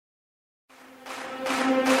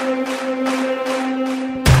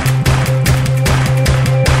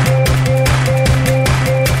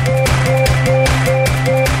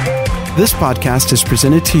This podcast is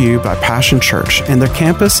presented to you by Passion Church and their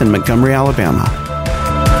campus in Montgomery, Alabama.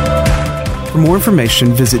 For more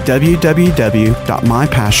information, visit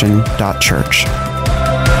www.mypassion.church.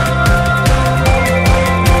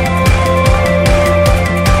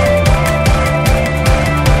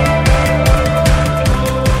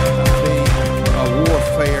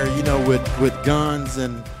 With guns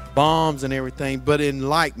and bombs and everything, but in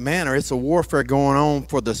like manner, it's a warfare going on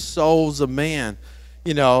for the souls of man.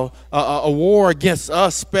 You know, a war against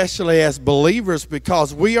us, especially as believers,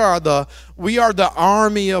 because we are the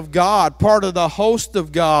army of God, part of the host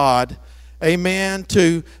of God. Amen.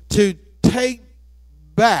 To take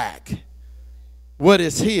back what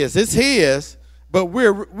is His. It's His, but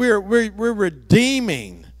we're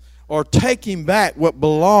redeeming or taking back what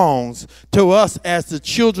belongs to us as the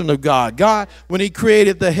children of God. God, when He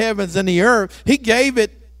created the heavens and the earth, He gave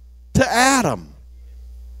it to Adam.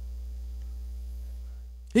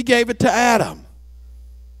 He gave it to Adam.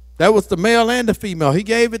 That was the male and the female. He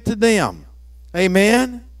gave it to them.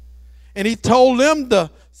 Amen. And He told them to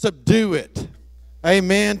subdue it.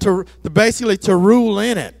 Amen. To basically to rule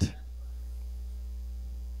in it.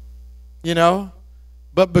 You know.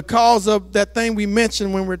 But because of that thing we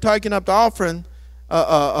mentioned when we're taking up the offering,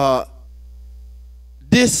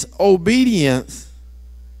 disobedience,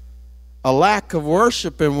 a lack of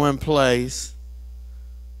worship in one place,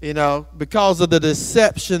 you know, because of the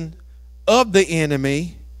deception of the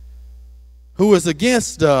enemy who is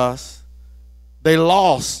against us, they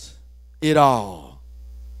lost it all.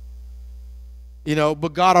 You know,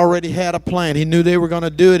 but God already had a plan. He knew they were going to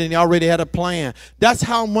do it, and He already had a plan. That's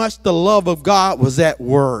how much the love of God was at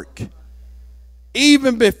work.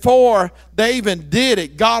 Even before they even did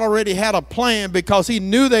it, God already had a plan because He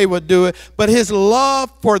knew they would do it. But His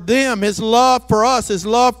love for them, His love for us, His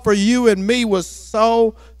love for you and me was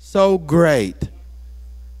so great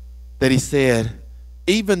that He said,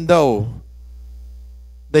 even though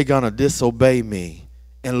they're going to disobey me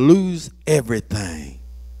and lose everything,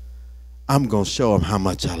 I'm going to show them how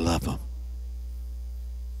much I love them.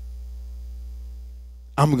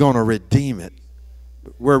 I'm going to redeem it.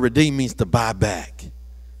 Where redeem means to buy back.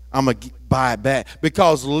 I'm going to buy it back.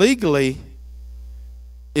 Because legally,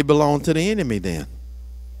 it belonged to the enemy then.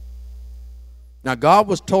 Now, God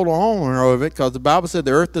was total owner of it because the Bible said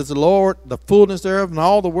the earth is the Lord, the fullness thereof, and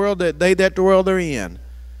all the world that dwell therein.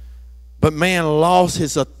 But man lost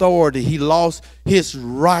his authority. He lost his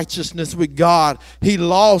righteousness with God. He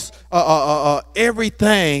lost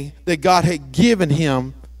everything that God had given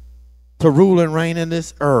him to rule and reign in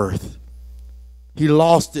this earth. He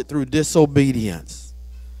lost it through disobedience.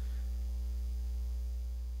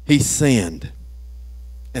 He sinned.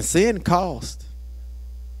 And sin cost.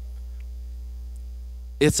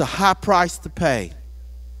 It's a high price to pay.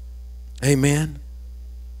 Amen.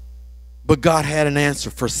 But God had an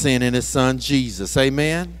answer for sin in His Son, Jesus.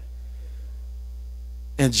 Amen?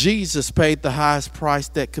 And Jesus paid the highest price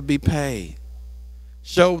that could be paid.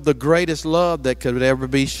 Showed the greatest love that could ever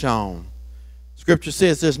be shown. Scripture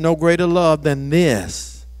says there's no greater love than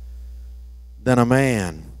this, than a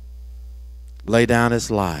man lay down his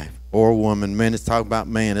life. Or a woman. Man, it's talking about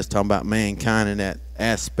man. It's talking about mankind in that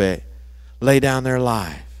aspect. Lay down their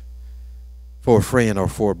life for a friend or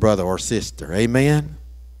for a brother or sister. Amen?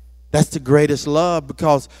 That's the greatest love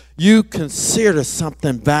because you consider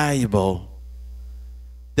something valuable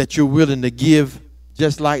that you're willing to give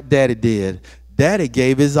just like Daddy did. Daddy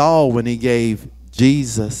gave his all when he gave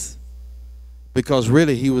Jesus because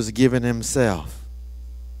really he was giving himself.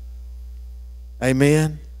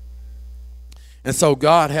 Amen? And so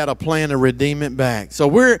God had a plan to redeem it back. So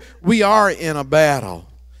we are in a battle.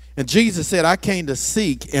 And Jesus said, I came to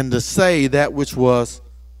seek and to save that which was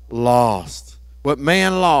lost. What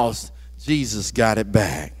man lost, Jesus got it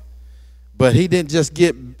back. But He didn't just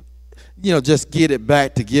get it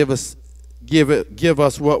back to give us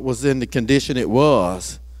what was in the condition it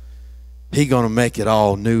was. He's going to make it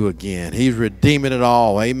all new again. He's redeeming it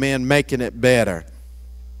all. Amen. Making it better.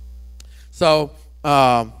 So,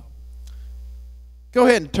 go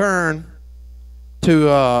ahead and turn to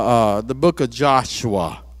the book of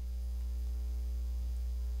Joshua.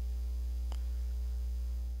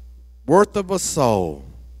 Worth of a soul.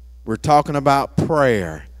 We're talking about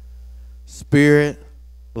prayer,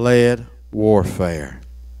 spirit-led warfare.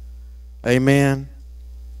 Amen.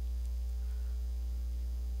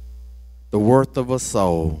 The worth of a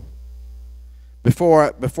soul. Before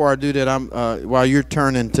I do that, while you're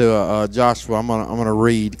turning to Joshua, I'm gonna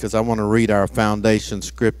read because I want to read our foundation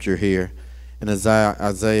scripture here in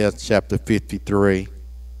Isaiah chapter 53.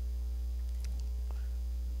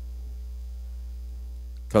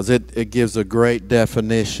 because it gives a great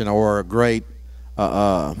definition, or a great,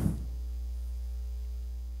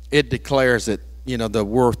 it declares it, the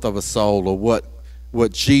worth of a soul, or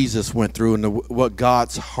what Jesus went through, and what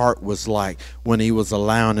God's heart was like when he was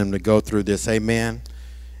allowing him to go through this. Amen.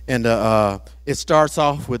 And it starts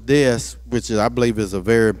off with this, which I believe is a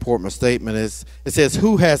very important statement. It says,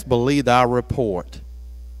 who has believed our report,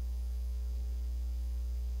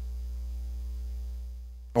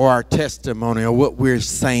 or our testimony, or what we're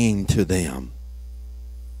saying to them?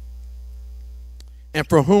 And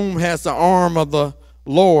for whom has the arm of the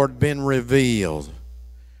Lord been revealed?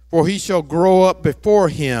 For he shall grow up before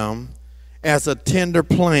him as a tender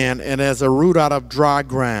plant, and as a root out of dry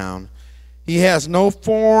ground. He has no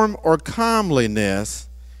form or comeliness,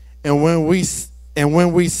 and when we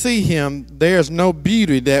see him, there's no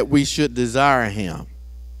beauty that we should desire him.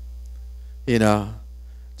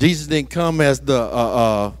 Jesus didn't come as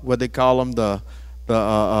the what they call them, the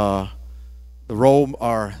role,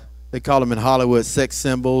 or they call them in Hollywood sex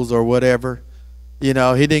symbols or whatever. He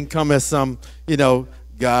didn't come as some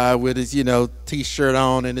guy with his t-shirt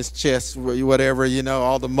on and his chest, whatever,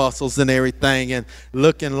 all the muscles and everything, and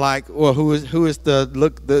looking like, well, who's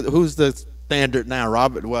the standard now?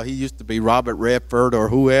 Robert, well, he used to be Robert Redford or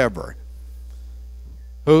whoever.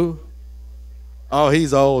 Who? Oh,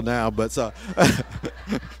 he's old now, but so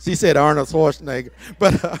she said Arnold Schwarzenegger,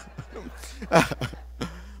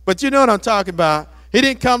 but you know what I'm talking about. He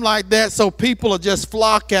didn't come like that so people will just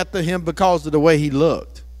flock after him because of the way he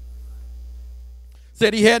looked.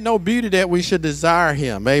 Said he had no beauty that we should desire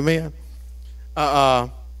him. Amen.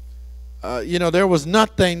 There was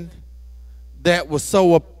nothing that was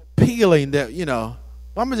so appealing that, I'm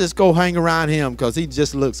going to just go hang around him because he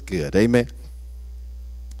just looks good. Amen.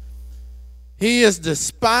 He is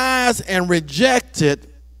despised and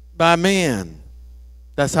rejected by men.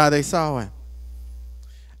 That's how they saw him.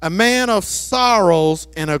 A man of sorrows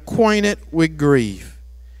and acquainted with grief.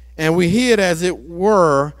 And we hid, as it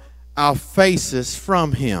were, our faces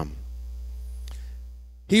from him.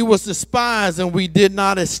 He was despised, and we did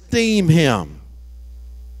not esteem him.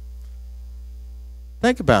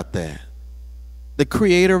 Think about that. The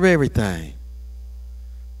creator of everything.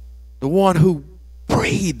 The one who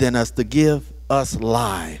breathed in us to give us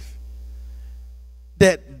life.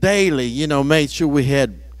 That daily, made sure we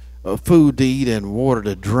had food to eat and water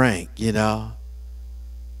to drink,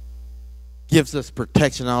 Gives us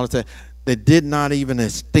protection all the time. They did not even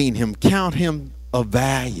esteem him, count him of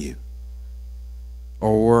value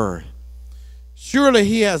or worth. Surely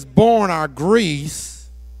he has borne our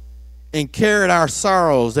griefs and carried our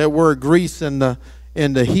sorrows. That word griefs in the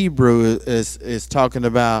Hebrew is talking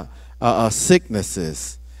about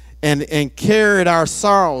sicknesses, and carried our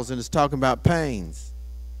sorrows, and it's talking about pains.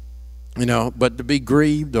 But to be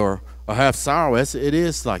grieved or have sorrow, it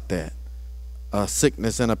is like that. A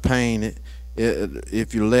sickness and a pain,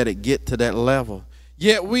 if you let it get to that level.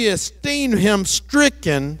 Yet we esteem him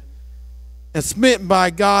stricken and smitten by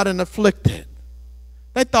God and afflicted.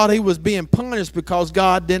 They thought he was being punished because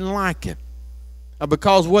God didn't like him, or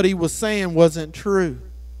because what he was saying wasn't true.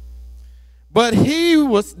 But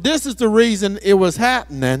this is the reason it was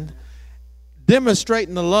happening,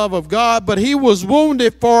 demonstrating the love of God. But he was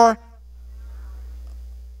wounded for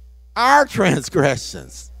our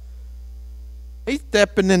transgressions. He's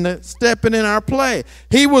stepping in our play.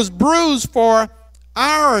 He was bruised for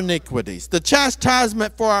our iniquities. The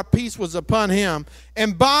chastisement for our peace was upon him,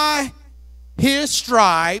 and by his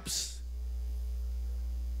stripes,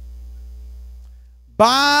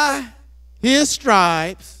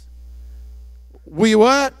 we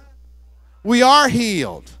what? We are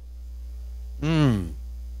healed. Let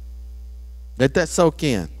that soak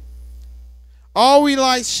in. All we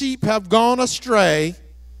like sheep have gone astray.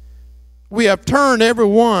 We have turned every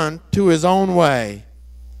one to his own way.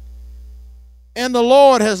 And the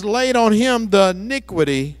Lord has laid on him the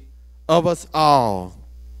iniquity of us all.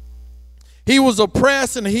 He was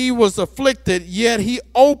oppressed and he was afflicted, yet he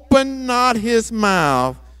opened not his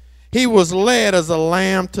mouth. He was led as a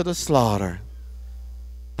lamb to the slaughter.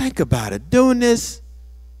 Think about it. Doing this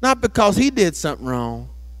not because he did something wrong,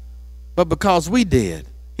 but because we did.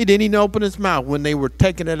 He didn't even open his mouth when they were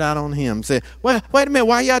taking it out on him. Said, well, wait a minute,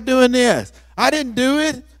 why y'all doing this? I didn't do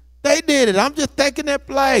it. They did it. I'm just taking their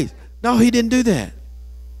place. No, he didn't do that.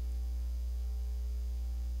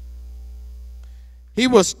 He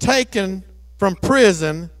was taken from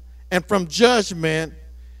prison and from judgment,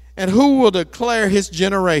 and who will declare his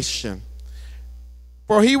generation?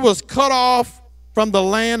 For he was cut off from the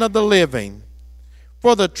land of the living.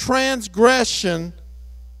 For the transgression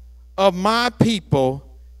of my people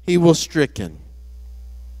he was stricken.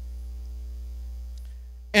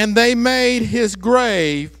 And they made his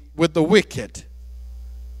grave with the wicked,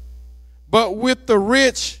 but with the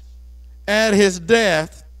rich at his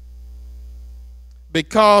death,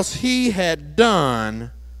 because he had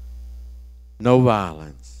done no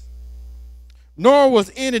violence, nor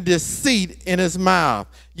was any deceit in his mouth.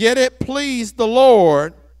 Yet it pleased the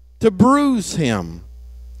Lord to bruise him.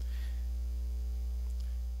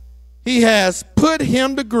 He has put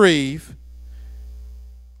him to grief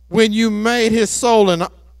when you made his soul an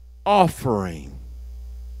offering.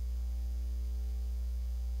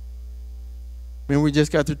 Remember we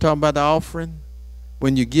just got through talking about the offering?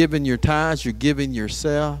 When you're giving your tithes, you're giving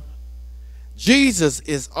yourself. Jesus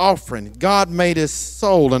is offering. God made his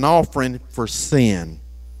soul an offering for sin.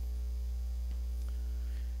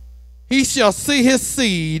 He shall see his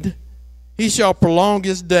seed, he shall prolong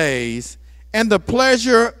his days, and the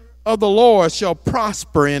pleasure of the Lord shall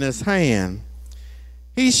prosper in his hand.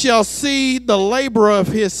 He shall see the labor of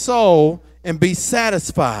his soul and be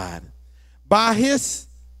satisfied. By his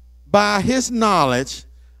knowledge,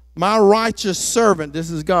 my righteous servant,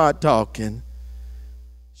 this is God talking,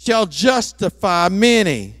 shall justify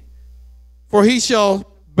many, for he shall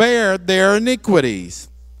bear their iniquities.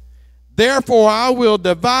 Therefore I will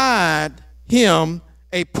divide him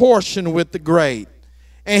a portion with the great,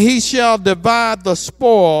 and he shall divide the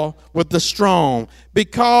spoil with the strong,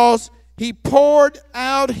 because he poured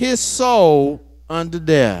out his soul unto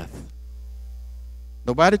death.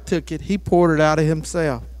 Nobody took it. He poured it out of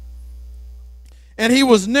himself. And he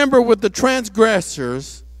was numbered with the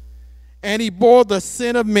transgressors, and he bore the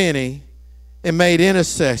sin of many and made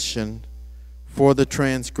intercession for the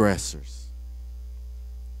transgressors.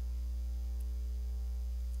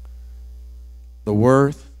 The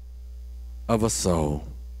worth of a soul.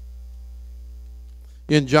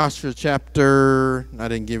 In Joshua chapter, I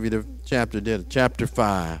didn't give you the chapter, did it? Chapter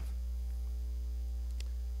 5.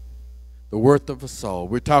 The worth of a soul.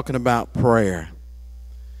 We're talking about prayer.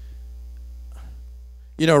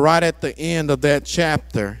 You know, right at the end of that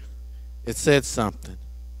chapter, it said something.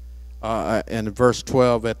 In verse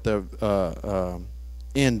 12 at the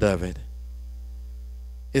end of it.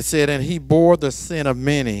 It said, and he bore the sin of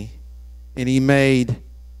many, and he made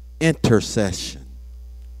intercession.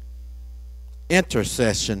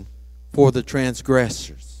 Intercession for the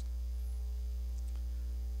transgressors.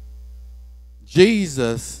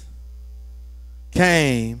 Jesus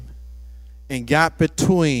came and got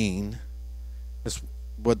between, that's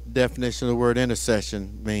what the definition of the word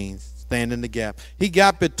intercession means, stand in the gap. He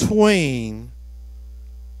got between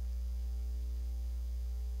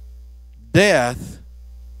death,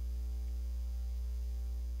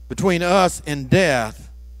 between us and death,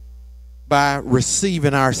 by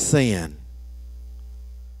receiving our sin.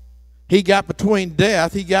 He got between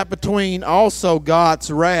death. He got between also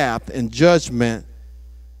God's wrath and judgment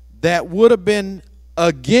that would have been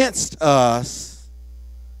against us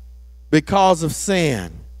because of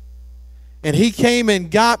sin. And he came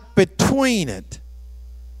and got between it.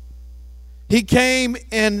 He came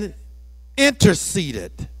and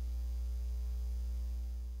interceded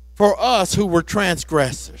for us who were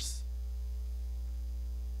transgressors.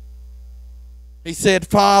 He said,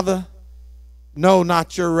 Father, no,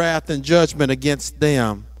 not your wrath and judgment against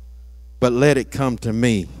them, but let it come to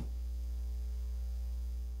me.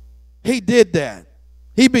 He did that.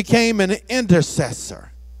 He became an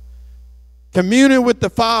intercessor, communing with the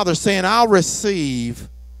Father, saying, I'll receive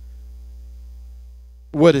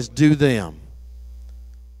what is due them,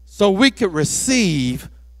 so we could receive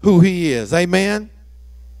who he is. Amen?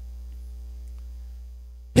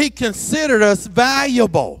 He considered us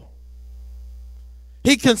valuable.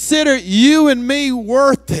 He considered you and me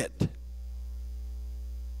worth it.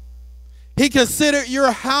 He considered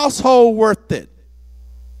your household worth it.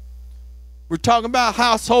 We're talking about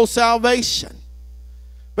household salvation.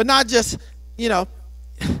 But not just, I'm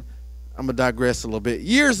going to digress a little bit.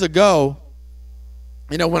 Years ago,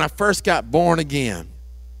 when I first got born again,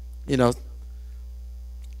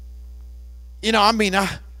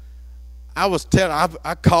 I was telling,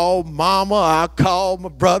 I called mama, I called my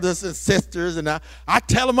brothers and sisters, and I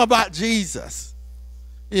tell them about Jesus.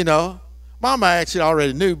 Mama actually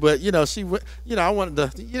already knew, but, she went, I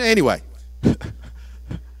wanted to, anyway.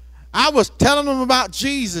 I was telling them about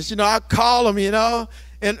Jesus, I call them,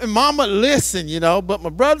 and mama listened, but my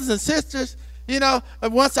brothers and sisters,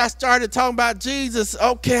 once I started talking about Jesus,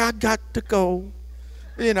 okay, I got to go,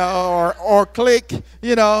 or click,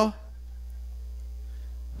 but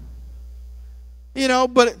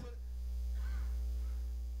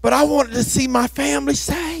I wanted to see my family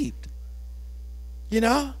saved,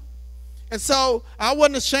 And so I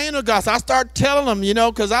wasn't ashamed of God. So I started telling them,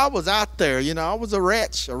 because I was out there. I was a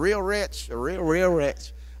wretch, a real wretch, a real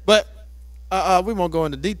wretch. But we won't go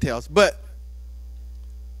into details. But,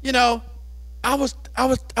 I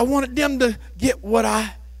wanted them to get what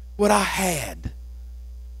I had.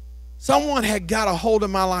 Someone had got a hold of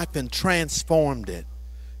my life and transformed it,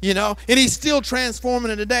 and he's still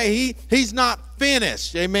transforming it today. He's not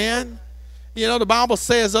finished. Amen. The Bible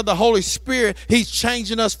says of the Holy Spirit, he's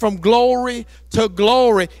changing us from glory to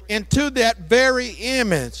glory into that very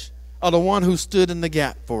image of the one who stood in the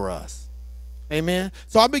gap for us. Amen.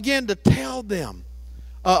 So I began to tell them,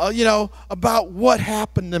 about what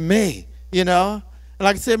happened to me, And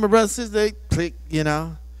like I said, my brother and sister, they click, And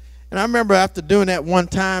I remember after doing that one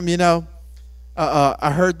time,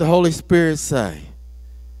 I heard the Holy Spirit say,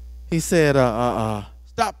 he said,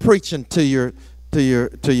 stop preaching to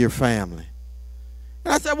your family.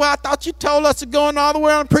 And I said, well, I thought you told us to go in all the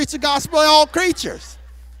world and preach the gospel to all creatures.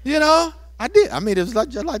 I did. I mean, it was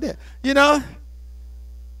just like that.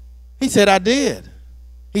 He said, I did.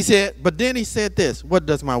 He said, but then he said this, what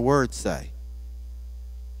does my word say?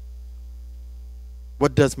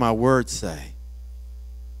 What does my word say?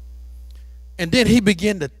 And then he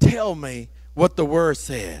began to tell me what the word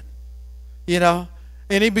said, and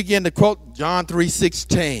he began to quote John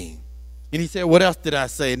 3:16. And he said, what else did I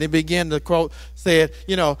say? And he began to quote, said,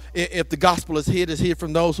 if the gospel is hid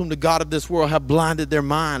from those whom the God of this world have blinded their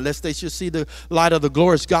mind, lest they should see the light of the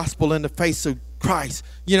glorious gospel in the face of Christ,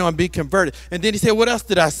 and be converted. And then he said, what else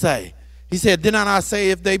did I say? He said, did not I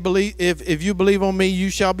say, if you believe on me, you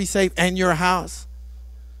shall be saved and your house?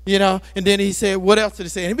 And then he said, what else did he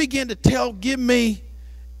say? And he began to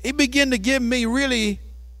give me really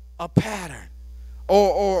a pattern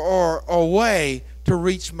or a way to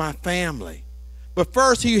reach my family. But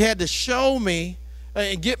first he had to show me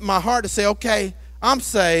and get my heart to say, okay, I'm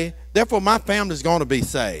saved, therefore my family's going to be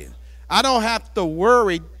saved. I don't have to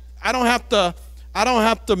worry. I don't have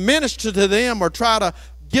to minister to them or try to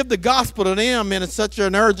give the gospel to them in such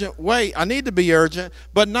an urgent way. I need to be urgent,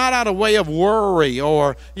 but not out of way of worry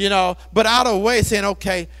or, but out of a way saying,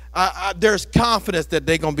 okay, there's confidence that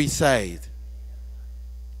they're going to be saved.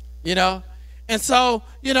 And so,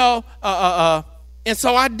 and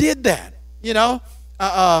so I did that,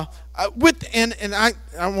 I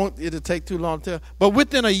won't it to take too long to tell, but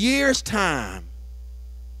within a year's time,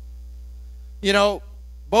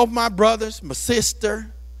 both my brothers, my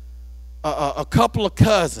sister, a couple of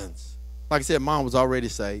cousins, like I said, mom was already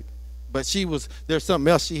saved, but there's something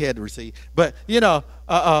else she had to receive. But,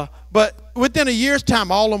 but within a year's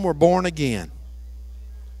time, all of them were born again.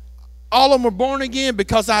 All of them were born again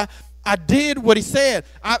because I did what he said.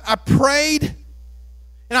 I prayed,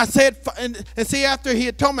 and I said, and see, after he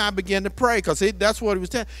had told me, I began to pray because that's what he was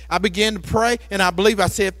telling. I began to pray, and I believe I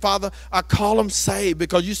said, Father, I call them saved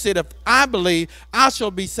because you said if I believe, I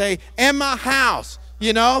shall be saved and my house,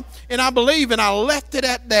 and I believe, and I left it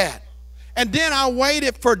at that. And then I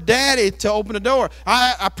waited for Daddy to open the door.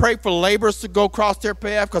 I prayed for laborers to go across their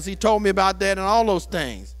path because he told me about that and all those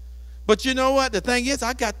things. But you know what? The thing is,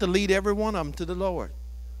 I got to lead every one of them to the Lord.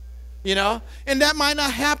 And that might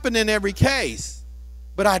not happen in every case,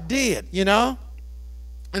 but I did,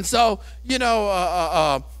 And so,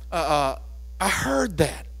 I heard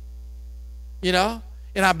that,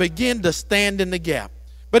 and I began to stand in the gap.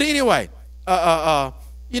 But anyway, the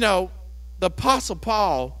Apostle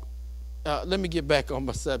Paul, let me get back on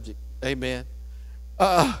my subject. Amen.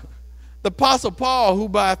 The Apostle Paul, who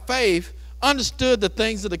by faith understood the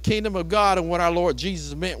things of the kingdom of God and what our Lord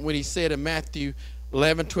Jesus meant when he said in Matthew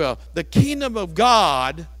 11:12, the kingdom of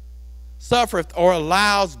God suffereth or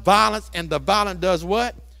allows violence, and the violent does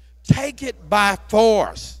what? Take it by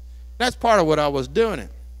force. That's part of what I was doing.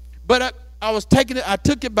 But I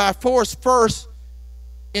took it by force first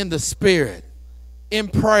in the Spirit, in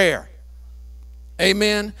prayer.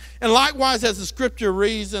 Amen. And likewise, as the scripture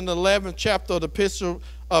reads in the 11th chapter of the epistle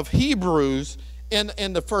of Hebrews,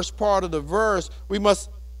 in the first part of the verse, we must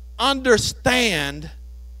understand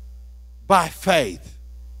by faith.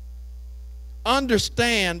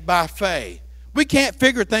 Understand by faith. We can't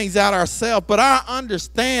figure things out ourselves, but our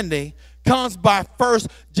understanding comes by first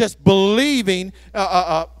just believing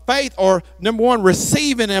faith, or number one,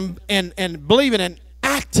 receiving and believing and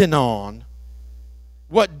acting on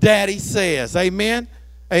what Daddy says. Amen.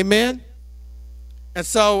 Amen. And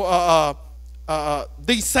so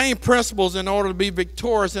these same principles, in order to be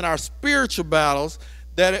victorious in our spiritual battles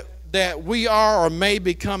that we are or may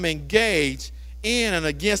become engaged in and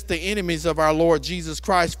against the enemies of our Lord Jesus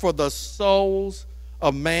Christ for the souls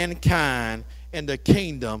of mankind and the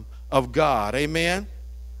kingdom of God. Amen.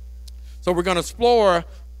 So we're going to explore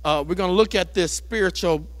we're going to look at this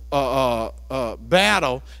spiritual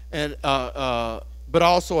battle, and but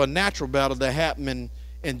also a natural battle that happened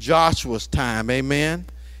in Joshua's time. Amen.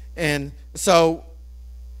 And so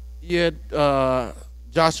you had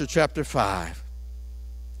Joshua chapter 5.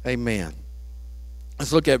 Amen.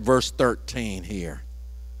 Let's look at verse 13 here.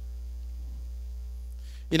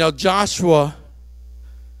 You know, Joshua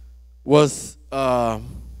was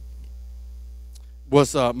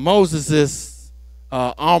Moses'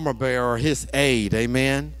 armor bearer, his aide.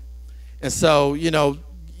 Amen. And so, you know,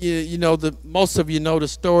 most of you know the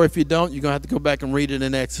story. If you don't, you're going to have to go back and read it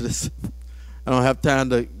in Exodus. I don't have time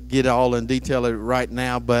to get all in detail right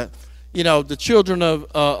now, but you know, the children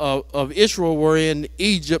of Israel were in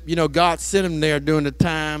Egypt. You know, God sent them there during the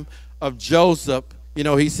time of Joseph. You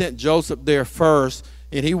know, he sent Joseph there first,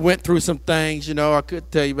 and he went through some things. You know, I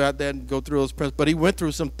could tell you about that and go through those principles, but he went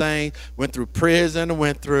through some things, went through prison,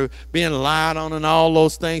 went through being lied on and all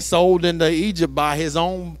those things, sold into Egypt by his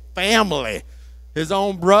own family, his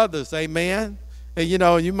own brothers. Amen. And, you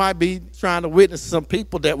know, you might be trying to witness some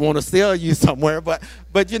people that want to sell you somewhere, but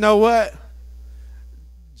you know what?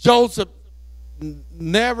 Joseph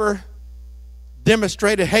never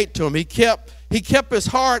demonstrated hate to him. He kept his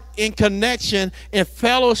heart in connection and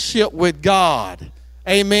fellowship with God.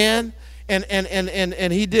 Amen.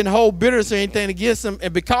 And he didn't hold bitterness or anything against him.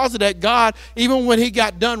 And because of that, God, even when he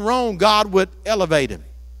got done wrong, God would elevate him,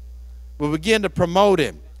 would begin to promote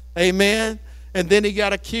him. Amen. And then he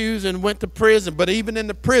got accused and went to prison. But even in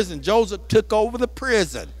the prison, Joseph took over the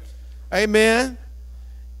prison. Amen.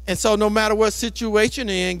 And so no matter what situation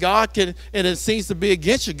you're in, God can, and it seems to be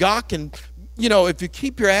against you, God can, you know, if you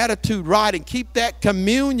keep your attitude right and keep that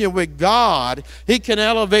communion with God, he can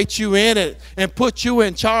elevate you in it and put you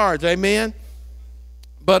in charge. Amen.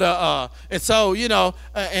 But, and so, you know,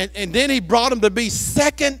 and then he brought him to be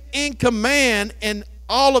second in command in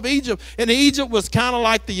all of Egypt. And Egypt was kind of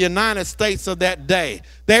like the United States of that day.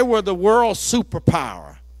 They were the world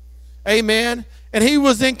superpower. Amen. And he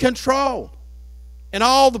was in control. And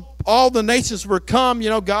all the nations were come, you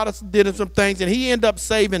know, God did some things, and he ended up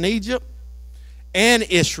saving Egypt and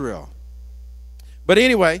Israel. But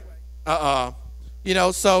anyway, you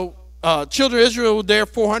know, so children of Israel were there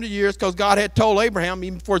 400 years because God had told Abraham,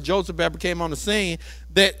 even before Joseph ever came on the scene,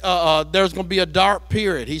 that there was going to be a dark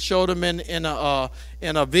period. He showed him in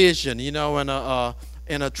a vision, you know,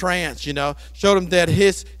 in a trance, you know, showed him that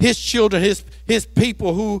his children, his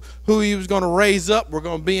people who he was going to raise up were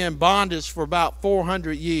going to be in bondage for about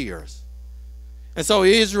 400 years. And so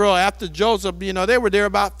Israel, after Joseph, you know, they were there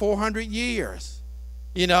about 400 years,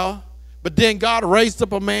 you know. But then God raised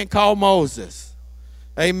up a man called Moses.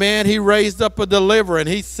 Amen. He raised up a deliverer, and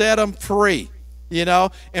he set them free, you know,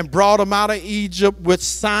 and brought them out of Egypt with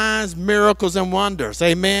signs, miracles, and wonders.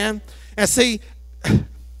 Amen. And see,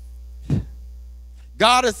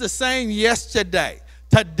 God is the same yesterday,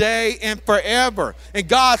 today, and forever. And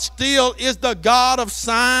God still is the God of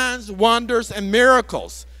signs, wonders, and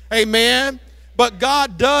miracles. Amen. But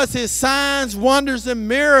God does his signs, wonders, and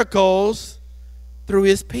miracles through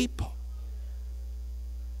his people.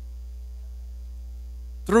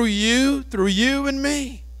 Through you and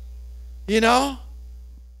me. You know?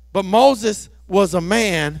 But Moses was a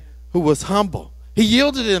man who was humble. He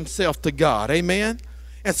yielded himself to God. Amen.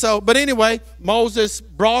 And so, but anyway, Moses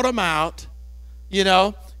brought them out, you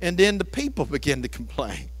know, and then the people began to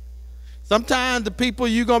complain. Sometimes the people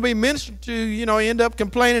you're going to be ministering to, you know, end up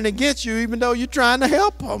complaining against you even though you're trying to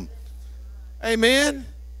help them. Amen.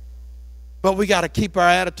 But we got to keep our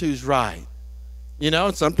attitudes right. You know,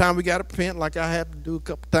 and sometimes we got to repent like I have to do a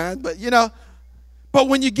couple times. But, you know, but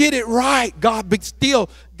when you get it right, God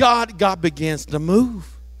begins to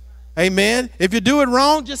move. Amen. If you do it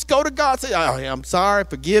wrong, just go to God. Say, oh, I'm sorry.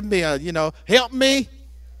 Forgive me. You know, help me.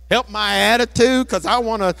 Help my attitude because I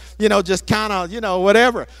want to, you know, just kind of, you know,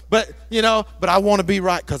 whatever. But, you know, but I want to be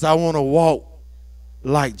right because I want to walk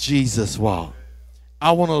like Jesus walked.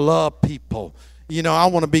 I want to love people. You know, I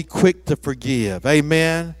want to be quick to forgive.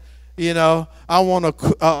 Amen. You know, I want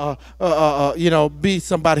to, you know, be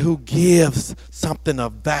somebody who gives something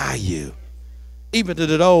of value, even to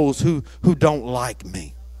those who don't like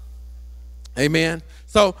me. Amen.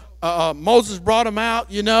 So Moses brought them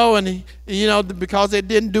out, you know, and, you know, because they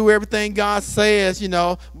didn't do everything God says, you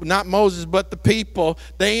know, not Moses, but the people,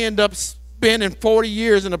 they end up spending 40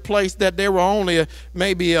 years in a place that they were only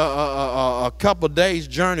maybe a couple of days'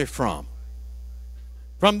 journey from.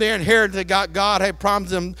 From their inheritance, God had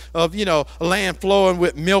promised them of, you know, a land flowing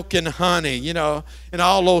with milk and honey, you know, and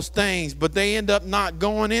all those things. But they end up not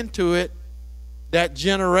going into it that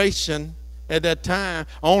generation at that time.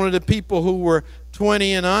 Only the people who were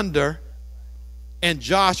 20 and under And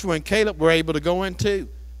Joshua and Caleb were able to go into,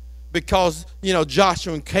 because,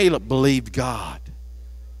 Joshua and Caleb believed God.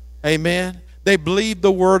 Amen. They believed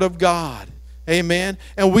the word of God. Amen.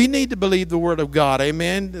 And we need to believe the word of God.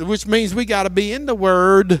 Amen. Which means we got to be in the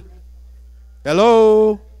word.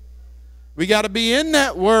 Hello. We got to be in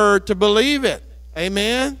that word to believe it.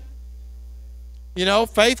 Amen.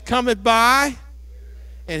 Faith cometh by,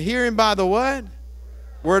 and hearing by the what?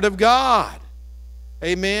 Word of God.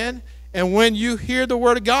 Amen. And when you hear the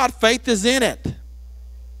word of God, faith is in it.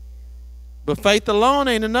 But faith alone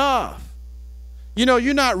ain't enough.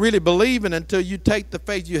 You're not really believing until you take the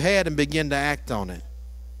faith you had and begin to act on it.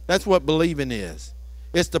 That's what believing is.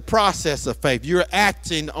 It's the process of faith. You're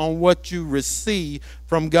acting on what you receive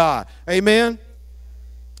from God. Amen?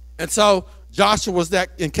 And so Joshua was that,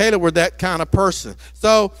 and Caleb were that kind of person.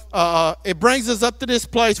 So it brings us up to this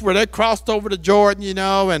place where they crossed over the Jordan,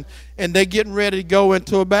 and they're getting ready to go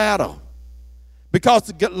into a battle. Because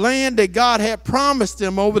the land that God had promised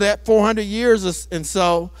them over that 400 years and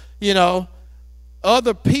so,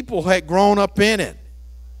 other people had grown up in it.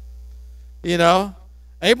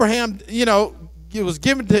 Abraham, it was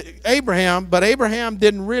given to Abraham, but Abraham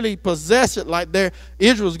didn't really possess it like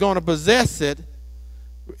Israel was going to possess it.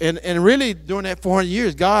 And really, during that 400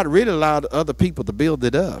 years, God really allowed other people to build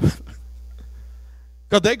it up.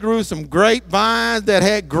 Because they grew some grapevines that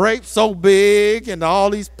had grapes so big, and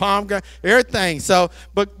all these pomegranates, everything. So,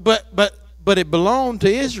 but it belonged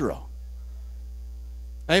to Israel.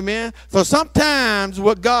 Amen. So sometimes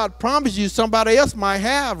what God promised you, somebody else might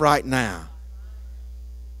have right now.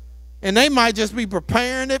 And they might just be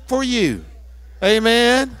preparing it for you.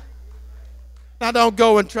 Amen. Now don't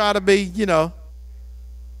go and try to be,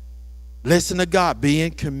 listen to God. Be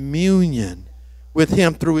in communion with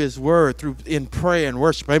him through his word, in prayer and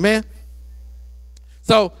worship. Amen.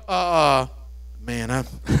 So, man,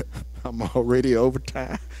 I'm already over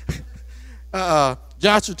time.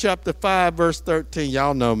 Joshua chapter 5, verse 13.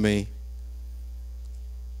 Y'all know me.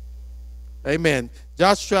 Amen.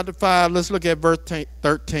 Joshua chapter 5, let's look at verse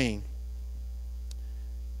 13.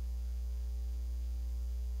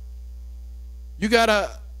 You gotta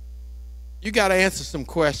answer some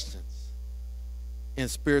questions in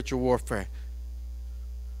spiritual warfare.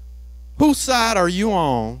 Whose side are you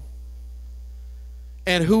on,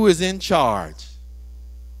 and who is in charge?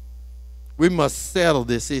 We must settle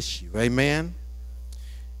this issue. Amen.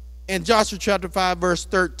 In Joshua chapter 5, verse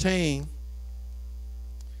 13,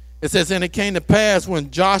 it says, and it came to pass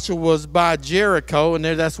when Joshua was by Jericho, and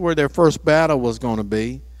that's where their first battle was going to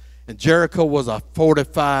be. And Jericho was a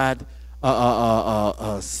fortified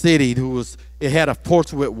city. It had a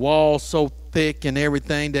fortress with walls so thick and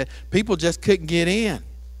everything that people just couldn't get in.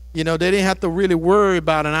 They didn't have to really worry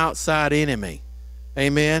about an outside enemy.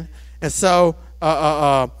 Amen. And so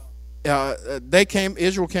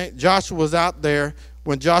Israel came, Joshua was out there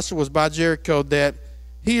when Joshua was by Jericho, that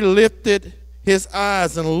he lifted his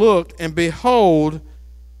eyes and looked, and behold,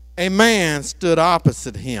 a man stood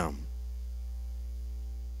opposite him.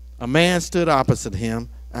 A man stood opposite him.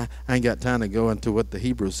 I ain't got time to go into what the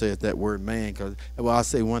Hebrew says, that word man, because, I'll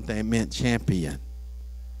say one thing, it meant champion.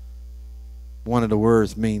 One of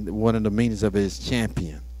the meanings of it is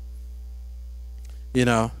champion.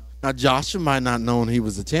 Now Joshua might not have known he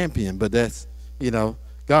was a champion, but that's,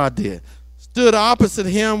 God did. Stood opposite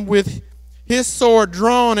him with his sword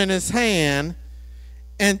drawn in his hand,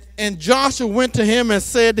 and Joshua went to him and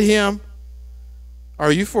said to him,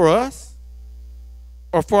 are you for us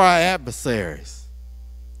or for our adversaries?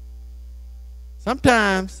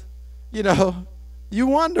 Sometimes, you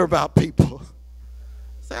wonder about people.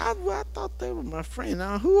 Say, I thought they were my friend.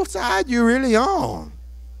 Now, whose side you really on?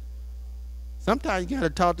 Sometimes you got to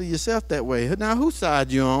talk to yourself that way. Now, whose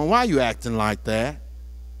side you on? Why you acting like that?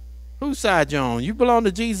 Whose side you on? You belong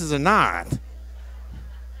to Jesus or not?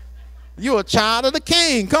 You're a child of the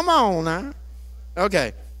King. Come on now.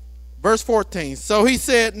 Okay. Verse 14. So he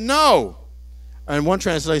said, no. And one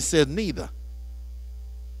translation said, neither.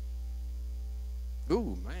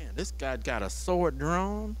 Ooh, man, this guy got a sword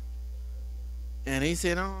drawn. And he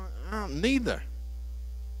said, neither.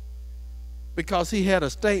 Because he had a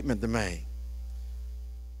statement to make.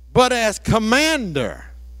 But as commander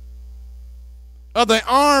of the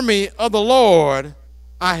army of the Lord,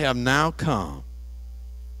 I have now come.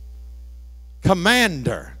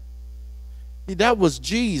 Commander. That was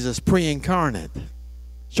Jesus pre-incarnate,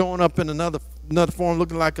 showing up in another form,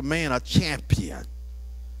 looking like a man, a champion.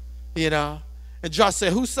 And Joshua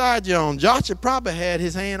said, whose side you on? Joshua probably had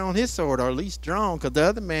his hand on his sword, or at least drawn, because the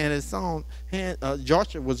other man had his own hand.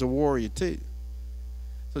 Joshua was a warrior too.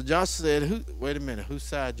 So Joshua said, wait a minute, whose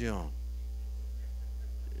side you on?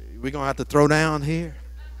 we going to have to throw down here?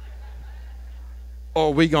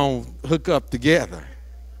 Or we going to hook up together?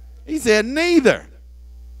 He said, neither.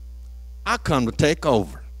 I come to take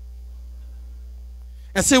over.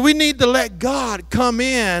 And so we need to let God come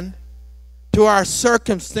in to our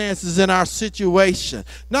circumstances and our situation.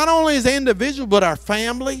 Not only as an individual, but our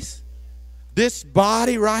families. This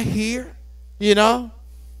body right here, this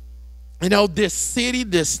city,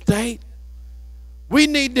 this state. We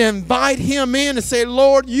need to invite him in and say,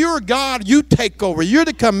 Lord, you're God, you take over. You're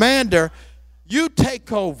the commander, you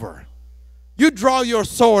take over. You draw your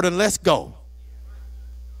sword and let's go.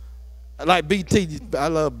 Like BT, I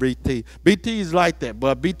love BT. BT is like that,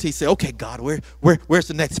 but BT said, okay, God, where's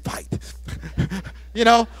the next fight?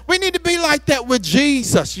 We need to be like that with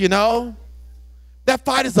Jesus, That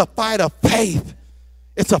fight is a fight of faith.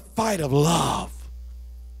 It's a fight of love.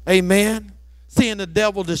 Amen. Seeing the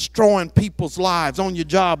devil destroying people's lives on your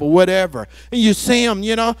job or whatever. And you see them,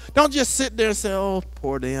 Don't just sit there and say, oh,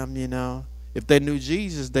 poor them, If they knew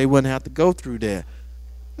Jesus, they wouldn't have to go through that.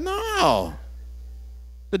 No.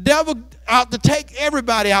 The devil out to take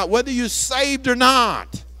everybody out, whether you're saved or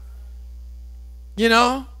not. You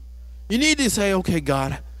need to say, okay,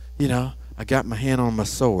 God, I got my hand on my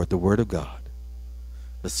sword, the word of God.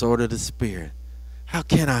 The sword of the Spirit. How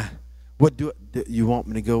can I, do you want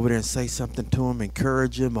me to go over there and say something to him,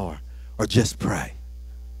 encourage him, or just pray?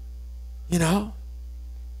 Not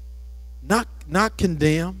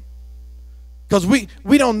condemn. Because we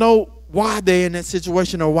don't know why they're in that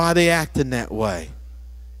situation or why they're acting that way.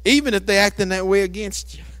 Even if they're acting that way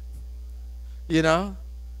against you.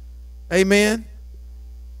 Amen.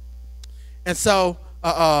 And so,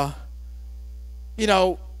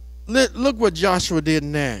 look what Joshua did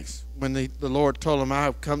next when the Lord told him, I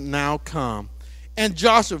have come. And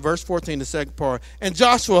Joshua, verse 14, the second part, and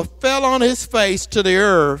Joshua fell on his face to the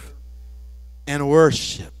earth and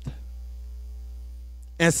worshiped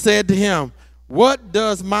and said to him, what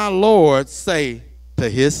does my Lord say to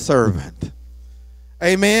his servant?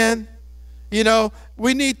 Amen. We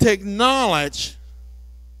need to acknowledge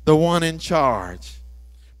the one in charge.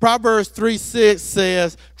 Proverbs 3:6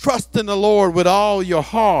 says, trust in the Lord with all your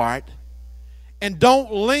heart and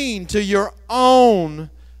don't lean to your own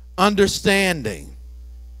understanding.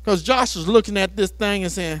 Because Joshua's looking at this thing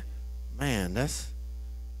and saying, man,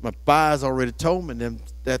 my spies already told me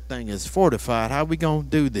that thing is fortified. How are we going to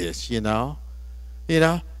do this,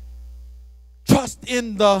 Trust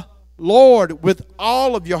in the Lord with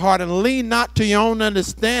all of your heart and lean not to your own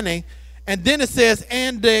understanding. And then it says,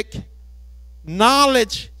 and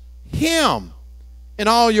acknowledge him in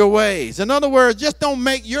all your ways. In other words, just don't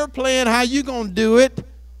make your plan how you going to do it.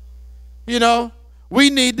 We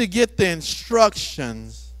need to get the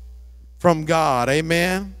instructions from God.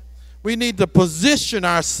 Amen. We need to position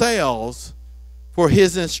ourselves for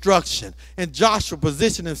his instruction. And Joshua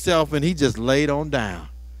positioned himself and he just laid on down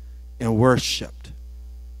and worshiped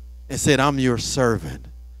and said, I'm your servant.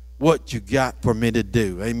 What you got for me to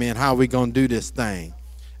do? Amen. How are we going to do this thing?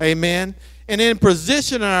 Amen. And in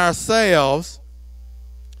positioning ourselves,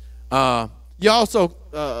 you also,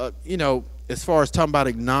 as far as talking about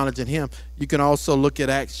acknowledging him, you can also look at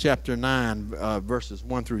Acts chapter 9, verses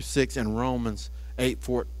 1 through 6, and Romans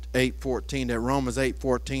 8:14. That Romans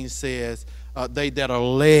 8:14 says, they that are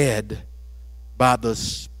led by the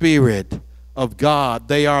Spirit of God,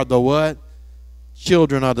 they are the what?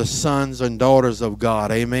 Children are the sons and daughters of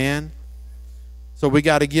God. Amen. So we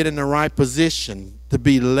got to get in the right position to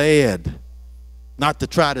be led, not to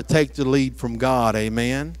try to take the lead from God.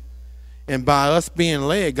 Amen. And by us being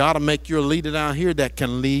led, God will make you a leader down here that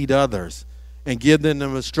can lead others and give them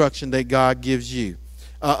the instruction that God gives you.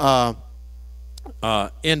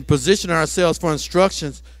 In positioning ourselves for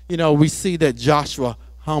instructions, we see that Joshua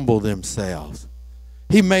humbled himself.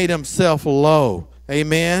 He made himself low.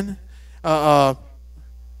 Amen.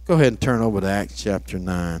 Go ahead and turn over to Acts chapter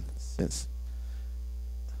 9. Since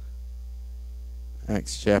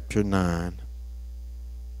Acts chapter 9.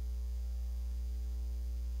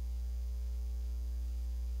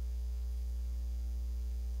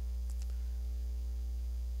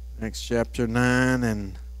 Acts chapter 9,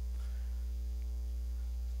 and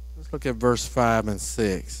let's look at verse 5 and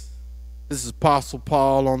 6. This is Apostle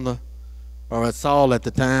Paul it's Saul at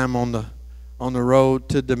the time on the road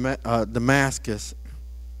to Damascus.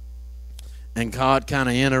 And God kind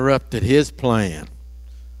of interrupted his plan.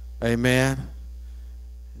 Amen.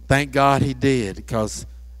 Thank God he did, because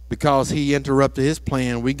he interrupted his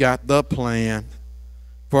plan, we got the plan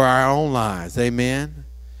for our own lives. Amen.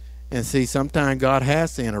 And see, sometimes God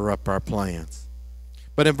has to interrupt our plans.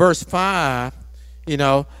 But in verse 5,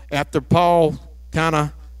 after Paul kind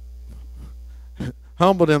of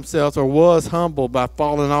humbled himself, or was humbled by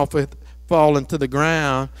falling to the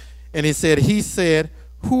ground. And he said,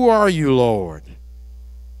 "Who are you, Lord?"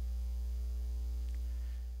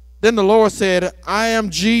 Then the Lord said, "I am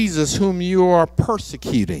Jesus whom you are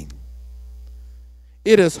persecuting.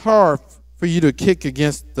 It is hard for you to kick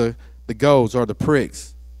against the goads or the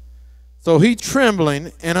pricks." So he,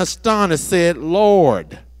 trembling and astonished, said,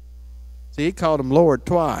 "Lord." See, he called him Lord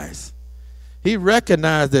twice. He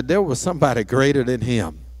recognized that there was somebody greater than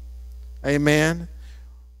him. Amen.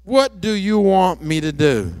 "What do you want me to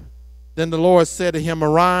do?" Then the Lord said to him,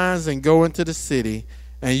 "Arise and go into the city,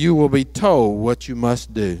 and you will be told what you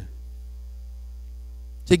must do."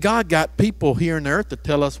 See, God got people here on earth to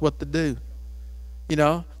tell us what to do. You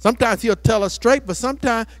know, sometimes he'll tell us straight, but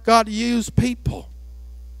sometimes God used people.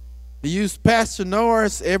 He used Pastor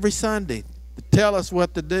Norris every Sunday to tell us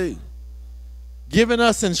what to do, giving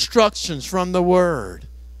us instructions from the Word.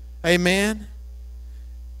 Amen.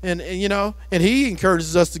 And you know, and he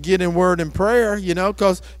encourages us to get in word and prayer, you know,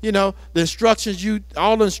 because, you know, all the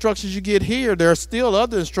instructions you get here, there are still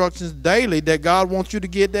other instructions daily that God wants you to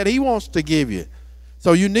get, that he wants to give you.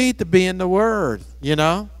 So you need to be in the Word, you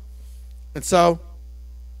know. And so,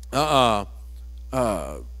 1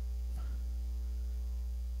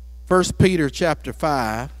 Peter chapter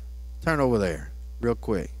 5, turn over there real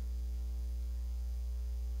quick.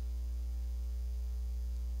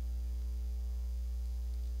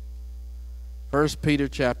 1 Peter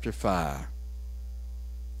chapter 5.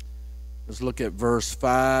 Let's look at verse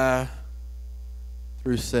 5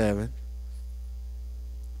 through 7.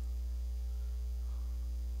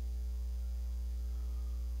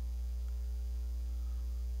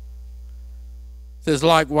 It says,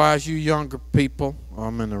 "Likewise, you younger people." Oh,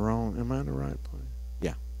 am I in the right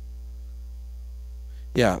place?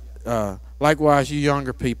 Yeah. "Likewise, you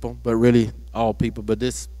younger people," but really all people, but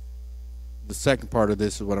the second part of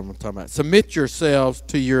this is what I'm going to talk about. "Submit yourselves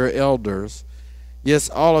to your elders. Yes,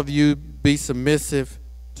 all of you be submissive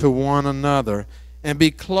to one another, and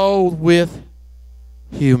be clothed with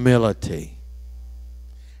humility.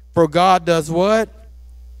 For God does what?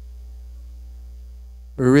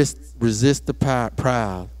 Resist the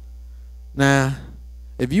proud." Now,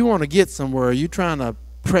 if you want to get somewhere, you're trying to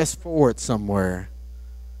press forward somewhere,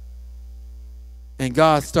 and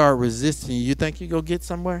God start resisting you, you think you're going to get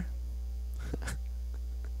somewhere?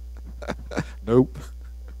 Nope.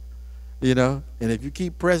 You know, and if you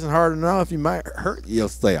keep pressing hard enough, you might hurt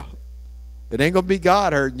yourself. It ain't going to be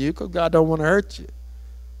God hurting you, because God don't want to hurt you.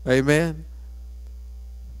 Amen.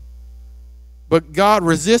 But God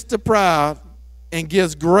resists the proud and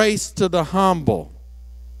gives grace to the humble.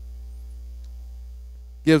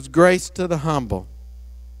 Gives grace to the humble.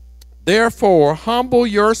 "Therefore, humble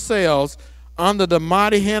yourselves under the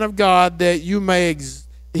mighty hand of God, that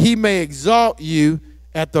he may exalt you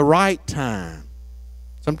at the right time."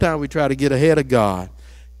 Sometimes we try to get ahead of God.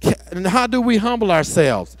 And how do we humble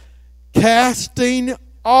ourselves? "Casting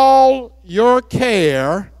all your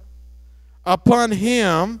care upon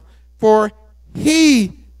him, for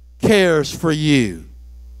he cares for you."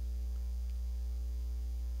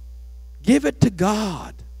 Give it to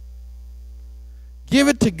God. Give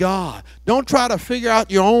it to God. Don't try to figure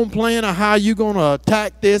out your own plan of how you're going to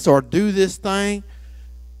attack this or do this thing.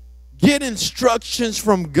 Get instructions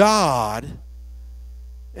from God,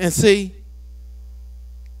 and see,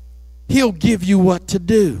 he'll give you what to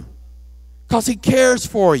do, because he cares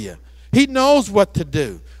for you. He knows what to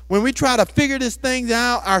do. When we try to figure this thing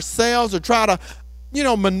out ourselves, or try to, you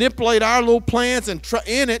know, manipulate our little plans, and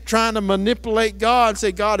trying to manipulate God and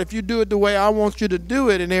say, "God, if you do it the way I want you to do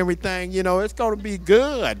it and everything, you know, it's going to be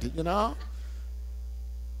good," you know.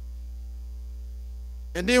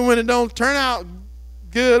 And then when it don't turn out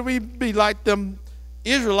good, we be like them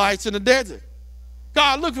Israelites in the desert.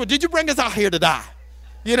 "God, look, did you bring us out here to die?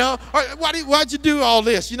 You know, why'd you do all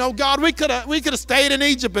this? You know, God, we could have stayed in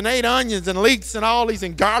Egypt and ate onions and leeks and all these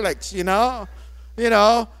and garlics, you know.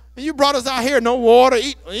 And you brought us out here, no water,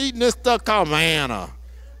 eating this stuff called manna.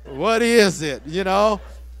 What is it, you know?"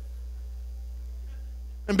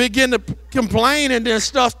 And begin to complain, and then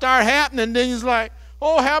stuff start happening, and then he's like,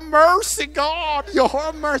 "Oh, have mercy, God, your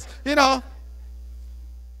mercy," you know.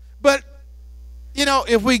 But, you know,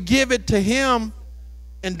 if we give it to him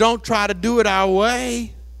and don't try to do it our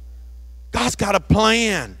way, God's got a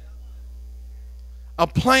plan. A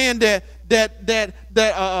plan that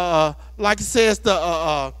like it says,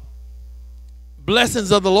 the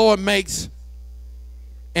blessings of the Lord makes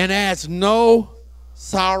and adds no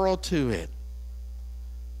sorrow to it.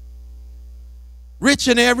 Rich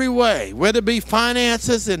in every way, whether it be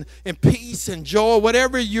finances and peace and joy,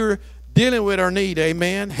 whatever you're dealing with or need,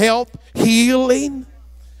 amen. Health, healing,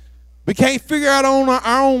 We can't figure out on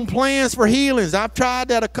our own plans for healings. I've tried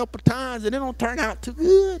that a couple times, and it don't turn out too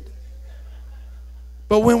good.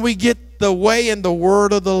 But when we get the way and the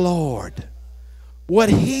word of the Lord, what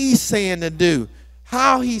he's saying to do,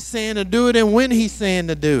 how he's saying to do it, and when he's saying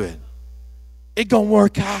to do it, it's going to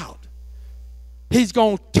work out. He's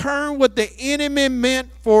going to turn what the enemy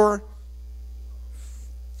meant for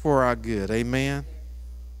our good. Amen.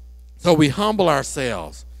 So we humble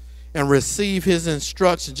ourselves and receive his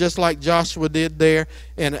instruction, just like Joshua did there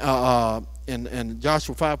in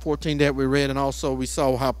Joshua 5:14 that we read, and also we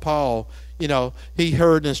saw how Paul, he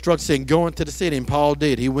heard the instruction saying, go into the city, and Paul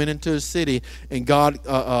did. He went into the city, and God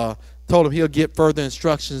told him he'll get further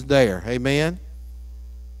instructions there. Amen.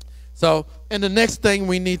 So, and the next thing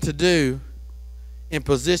we need to do in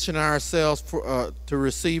positioning ourselves to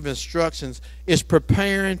receive instructions is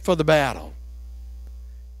preparing for the battle.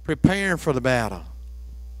 Preparing for the battle.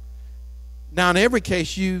 Now, in every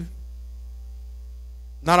case, you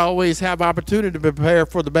not always have opportunity to prepare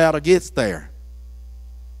for the battle gets there.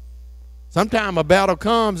 Sometimes a battle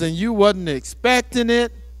comes and you wasn't expecting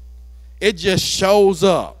it. It just shows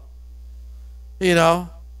up, And,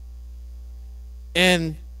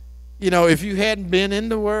 if you hadn't been in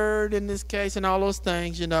the Word in this case and all those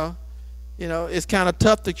things, it's kind of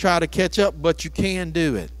tough to try to catch up, but you can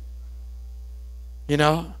do it.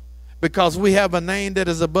 Because we have a name that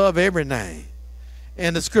is above every name.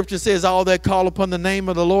 And the scripture says, all that call upon the name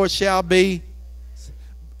of the Lord shall be.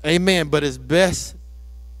 Amen. But it's best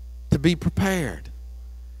to be prepared.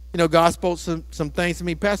 God spoke some things to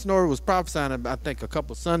me. Pastor Nora was prophesying, I think, a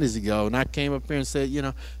couple Sundays ago. And I came up here and said,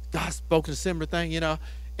 God spoke a similar thing,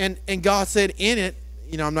 And God said in it,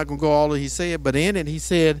 I'm not going to go all that he said, but in it he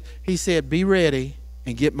said, be ready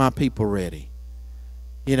and get my people ready.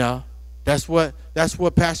 That's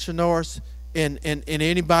what Pastor Norris and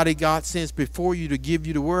anybody God sends before you to give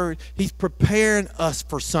you the word. He's preparing us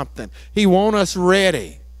for something. He wants us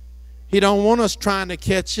ready. He don't want us trying to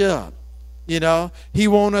catch up. He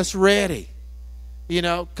wants us ready.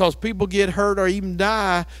 Because people get hurt or even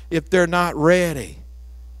die if they're not ready.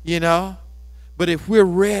 But if we're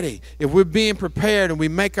ready, if we're being prepared and we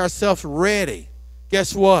make ourselves ready,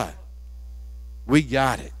 guess what? We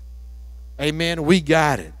got it. Amen. We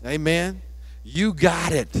got it. Amen. You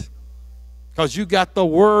got it. Because you got the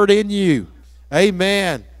word in you.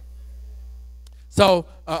 Amen. So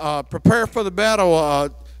prepare for the battle.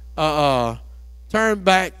 Turn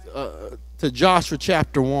back to Joshua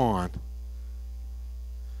chapter 1.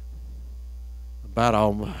 About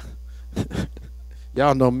all my...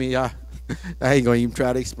 Y'all know me. I ain't going to even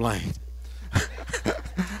try to explain.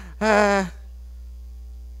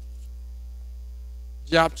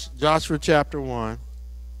 Joshua chapter 1.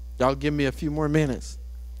 Y'all give me a few more minutes.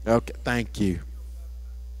 Okay, thank you.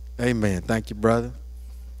 Amen. Thank you, brother.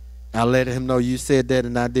 I let him know you said that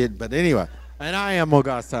and I did. But anyway, and I am on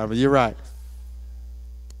God's time, but you're right.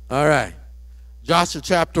 All right. Joshua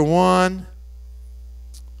chapter 1,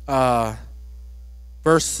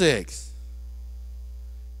 verse 6.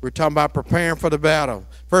 We're talking about preparing for the battle.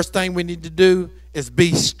 First thing we need to do is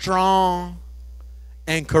be strong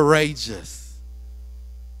and courageous.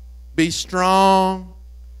 Be strong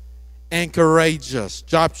and courageous.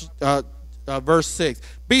 Verse 6.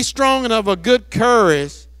 Be strong and of a good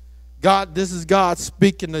courage. This is God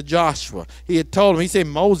speaking to Joshua. He had told him, he said,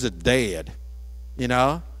 Moses dead.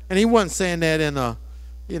 And he wasn't saying that in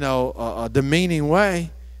a demeaning way.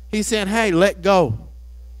 He's saying, hey, let go.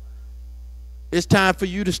 It's time for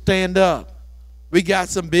you to stand up. We got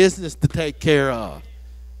some business to take care of.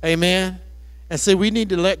 Amen. And see, we need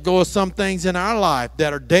to let go of some things in our life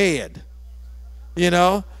that are dead,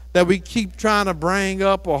 that we keep trying to bring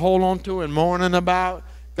up or hold on to and mourning about.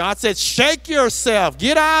 God said, shake yourself.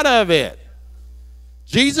 Get out of it.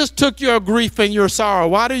 Jesus took your grief and your sorrow.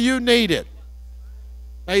 Why do you need it?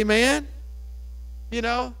 Amen. Get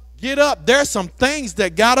up. There's some things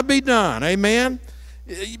that got to be done. Amen.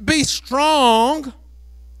 Be strong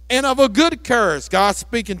and of a good courage. God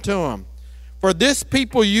speaking to him. For this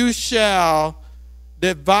people you shall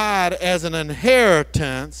divide as an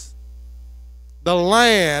inheritance the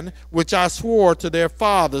land which I swore to their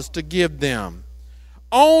fathers to give them.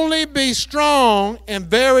 Only be strong and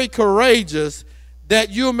very courageous, that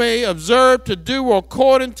you may observe to do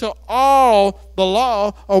according to all the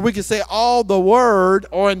law, or we can say all the word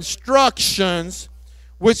or instructions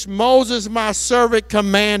which Moses my servant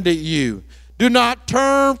commanded you. Do not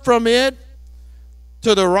turn from it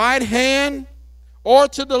to the right hand or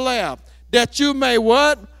to the left, that you may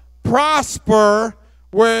what? Prosper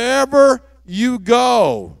wherever you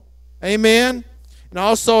go. Amen. And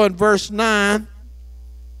also in verse 9,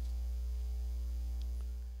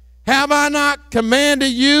 Have I not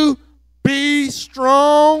commanded you, be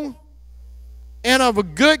strong and of a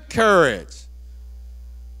good courage?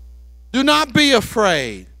 Do not be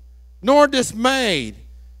afraid, nor dismayed,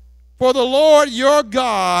 for the Lord your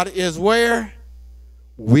God is where?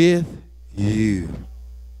 With you.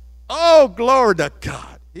 Oh, glory to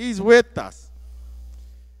God. He's with us.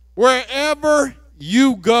 Wherever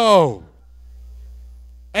you go.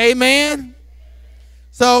 Amen.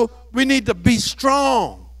 So we need to be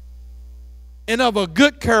strong and of a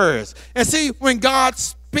good courage. And see, when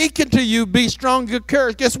God's speaking to you, be strong, good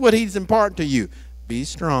courage, guess what he's imparting to you? Be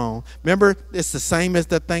strong. Remember, it's the same as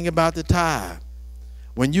the thing about the tithe.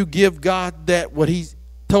 When you give God that, what he's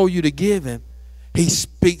told you to give him, he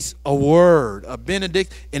speaks a word, a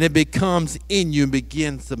benediction, and it becomes in you and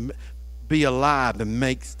begins to be alive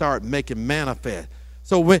and start making manifest.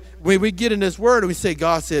 So when we get in this word and we say,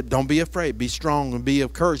 God said, don't be afraid, be strong and be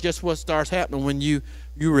of courage. Guess what starts happening when you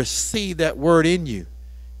receive that word in you?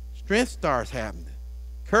 Strength starts happening.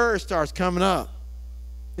 Courage starts coming up,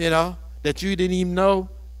 that you didn't even know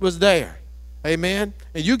was there. Amen?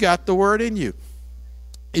 And you got the word in you.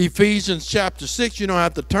 Ephesians chapter 6, you don't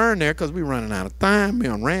have to turn there because we're running out of time. We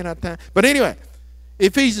done ran out of time. But anyway,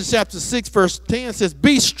 Ephesians chapter 6, verse 10 says,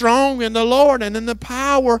 be strong in the Lord and in the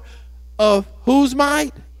power of whose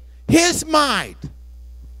might? His might.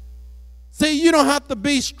 See, you don't have to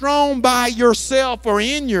be strong by yourself or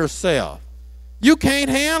in yourself. You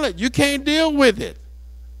can't handle it. You can't deal with it.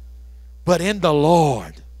 But in the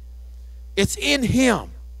Lord. It's in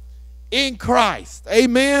him. In Christ.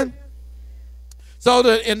 Amen. So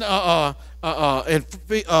in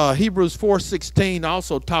Hebrews 4:16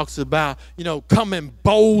 also talks about, coming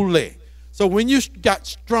boldly. So when you got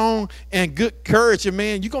strong and good courage,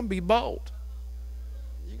 man, you're going to be bold.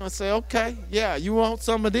 You're going to say, okay, yeah, you want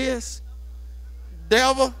some of this?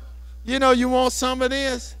 Devil, you want some of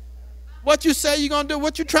this? What you say you're going to do?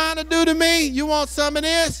 What you trying to do to me? You want some of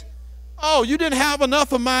this? Oh, you didn't have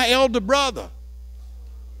enough of my elder brother.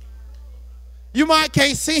 You might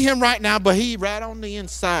can't see him right now, but he right on the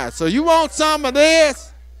inside. So you want some of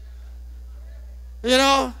this?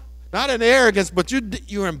 Not in arrogance, but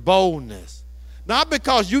you're in boldness. Not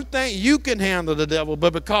because you think you can handle the devil,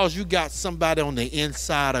 but because you got somebody on the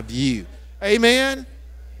inside of you. Amen?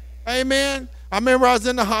 Amen? I remember I was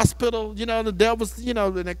in the hospital, the devil's,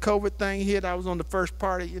 when that COVID thing hit, I was on the first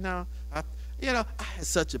party, I had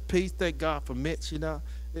such a peace. Thank God for Mitch, I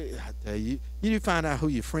tell you, you find out who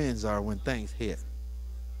your friends are when things hit,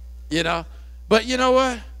 But you know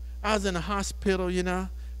what? I was in the hospital,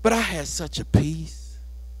 but I had such a peace.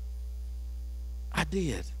 I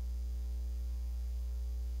did.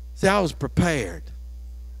 See, I was prepared.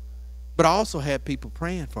 But I also had people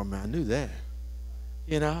praying for me. I knew that,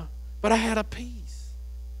 But I had a peace,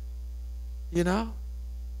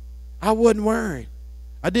 I wasn't worried.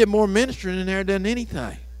 I did more ministering in there than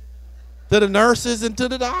anything. To the nurses and to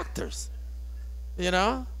the doctors.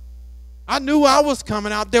 I knew I was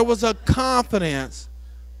coming out. There was a confidence.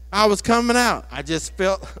 I was coming out. I just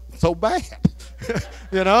felt so bad.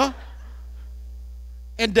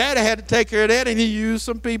 And Daddy had to take care of that, and he used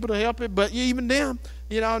some people to help it. But even them,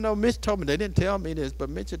 I know Mitch told me, they didn't tell me this, but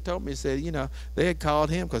Mitch had told me, said, they had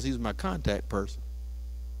called him because he was my contact person.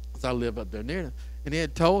 So I live up there near them. And they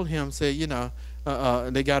had told him, said,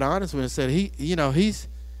 and they got honest with him and said, he's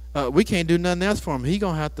we can't do nothing else for him. He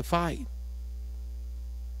going to have to fight.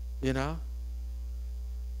 Well,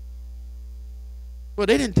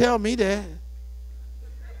 they didn't tell me that.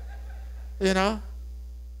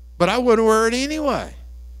 But I wasn't worried anyway.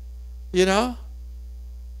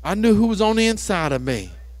 I knew who was on the inside of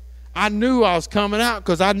me. I knew I was coming out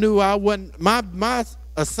because I knew I wasn't, my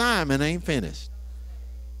assignment ain't finished.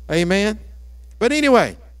 Amen. But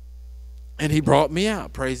anyway, and he brought me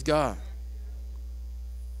out. Praise God.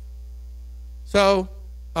 So,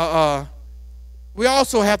 we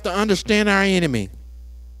also have to understand our enemy.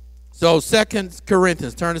 So 2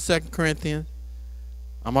 Corinthians, turn to 2 Corinthians.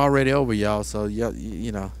 I'm already over, y'all, so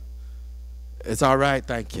it's all right,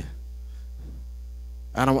 thank you.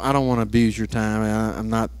 I don't want to abuse your time. I'm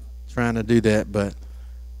not trying to do that, but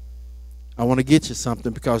I want to get you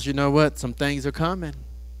something because you know what? Some things are coming.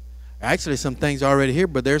 Actually, some things are already here,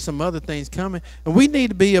 but there's some other things coming. And we need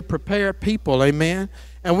to be a prepared people, amen?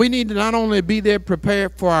 And we need to not only be there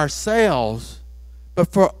prepared for ourselves,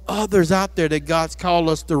 but for others out there that God's called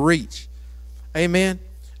us to reach. Amen?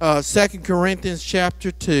 2 Corinthians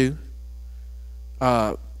chapter 2.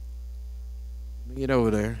 Let me get over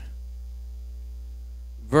there.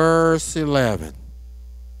 Verse 11.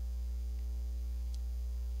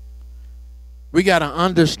 We got to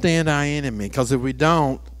understand our enemy, because if we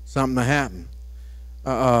don't, something will happen.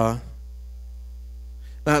 Now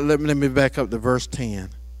let me back up to verse 10.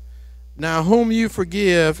 Now whom you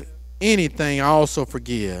forgive anything, I also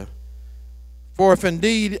forgive. For if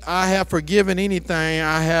indeed I have forgiven anything,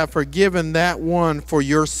 I have forgiven that one for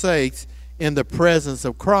your sakes in the presence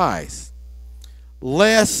of Christ.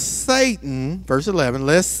 Lest Satan, verse 11,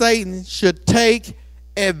 lest Satan should take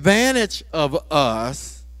advantage of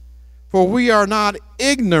us, for we are not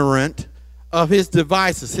ignorant of his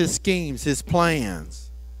devices, his schemes, his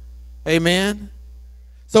plans. Amen?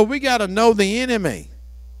 So we got to know the enemy.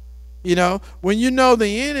 You know, when you know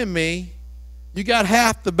the enemy, you got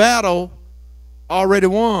half the battle already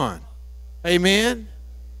won. Amen?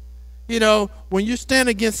 You know, when you stand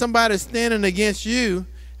against somebody standing against you,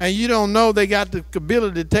 and you don't know they got the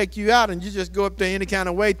ability to take you out, and you just go up there any kind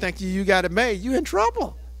of way thinking you got it made, you in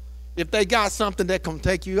trouble if they got something that can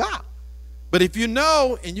take you out. But if you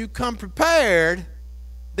know and you come prepared,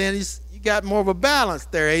 then you got more of a balance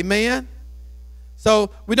there. Amen? So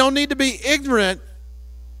we don't need to be ignorant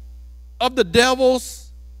of the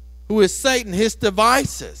devil's, who is Satan, his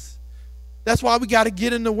devices. That's why we got to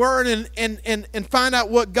get in the Word and find out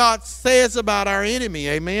what God says about our enemy.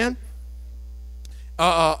 Amen?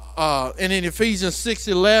 And in Ephesians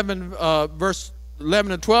 6:11, verse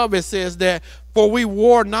 11 and 12, it says that, for we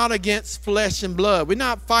war not against flesh and blood. We're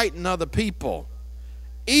not fighting other people,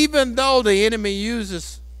 even though the enemy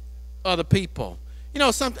uses other people. You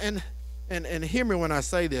know, something, and hear me when I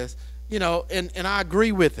say this, you know, and I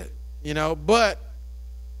agree with it, you know, but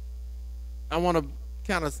I want to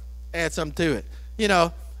kind of add something to it.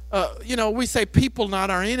 You know, we say people not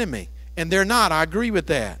our enemy, and they're not. I agree with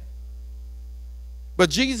that. But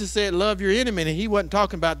Jesus said, love your enemy, and he wasn't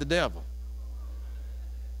talking about the devil.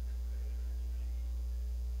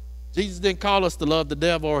 Jesus didn't call us to love the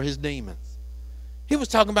devil or his demons. He was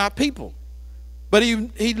talking about people. But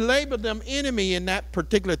he labeled them enemy in that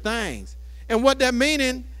particular things. And what that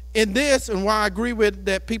meaning in this, and why I agree with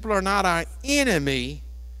that people are not our enemy,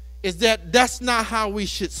 is that that's not how we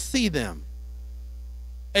should see them.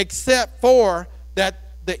 Except for that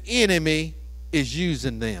the enemy is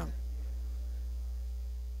using them.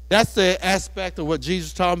 That's the aspect of what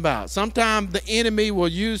Jesus is talking about. Sometimes the enemy will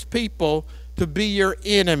use people to be your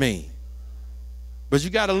enemy. But you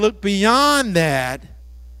got to look beyond that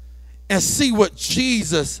and see what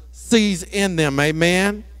Jesus sees in them.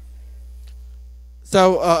 Amen?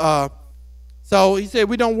 So he said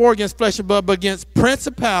we don't war against flesh and blood, but against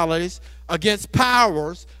principalities, against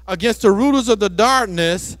powers, against the rulers of the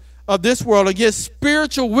darkness of this world, against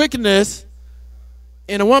spiritual wickedness.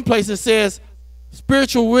 In one place it says,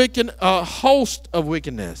 spiritual wicked, host of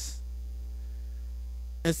wickedness.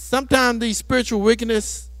 And sometimes these spiritual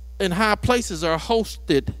wickedness in high places are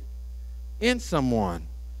hosted in someone.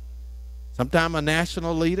 Sometimes a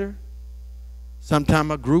national leader,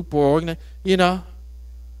 sometimes a group or organization,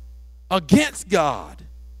 against God,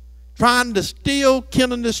 trying to steal,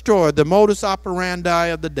 kill, and destroy, the modus operandi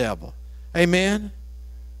of the devil. Amen?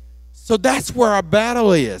 So that's where our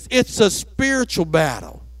battle is. It's a spiritual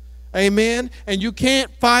battle. Amen? And you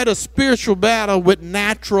can't fight a spiritual battle with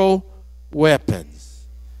natural weapons.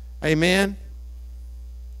 Amen?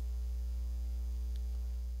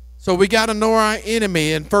 So we got to know our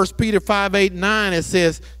enemy. In 1 Peter 5:8-9, it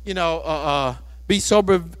says, be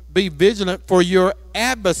sober, be vigilant, for your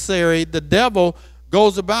adversary, the devil,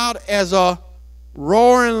 goes about as a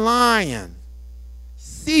roaring lion,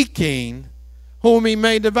 seeking whom he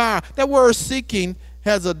may devour. That word seeking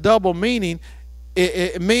has a double meaning.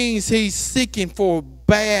 It means he's seeking for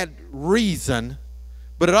bad reason,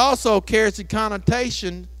 but it also carries a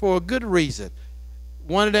connotation for a good reason.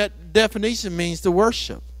 One of that definition means to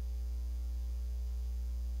worship.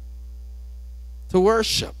 To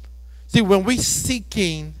worship. See, when we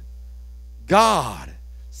seeking God,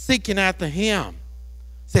 seeking after him,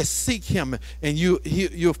 it says seek him, and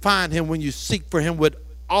you'll find him when you seek for him with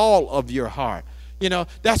all of your heart.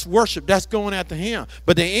 That's worship. That's going after him.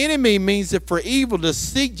 But the enemy means it for evil, to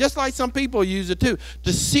seek, just like some people use it too,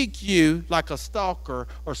 to seek you like a stalker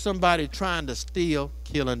or somebody trying to steal,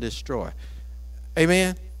 kill, and destroy.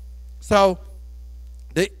 Amen? So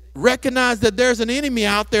recognize that there's an enemy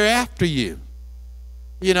out there after you.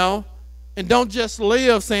 And don't just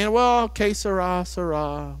live saying, well, okay,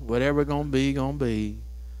 Sarah, whatever going to be, going to be.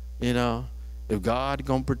 If God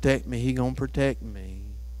going to protect me, he going to protect me.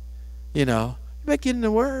 You better get in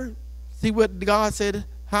the Word. See what God said,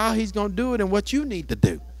 how he's going to do it, and what you need to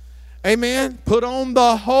do. Amen. Put on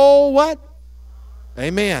the whole what?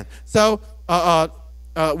 Amen. So,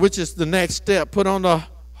 which is the next step. Put on the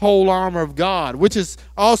whole armor of God, which is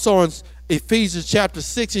also Ephesians chapter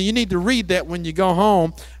 6, and you need to read that when you go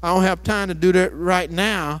home. I don't have time to do that right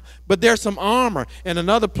now, but there's some armor. And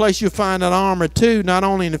another place you'll find that armor too, not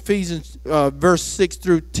only in Ephesians verse 6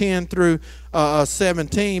 through 10 through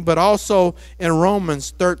 17, but also in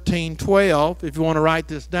Romans 13:12, if you want to write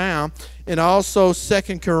this down, and also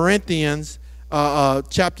 2 Corinthians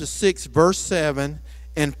chapter 6 verse 7,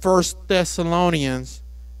 and 1 Thessalonians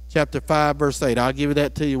chapter 5 verse 8. I'll give you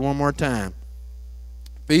that to you one more time.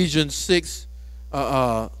 Ephesians 6, you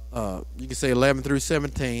can say 11 through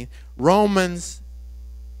 17. Romans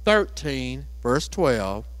 13, verse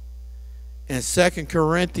 12. And 2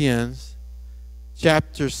 Corinthians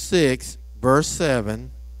chapter 6, verse 7.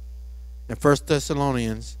 And 1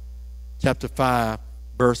 Thessalonians chapter 5,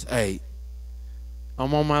 verse 8.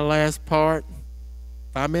 I'm on my last part.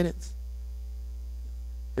 5 minutes.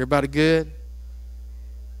 Everybody good?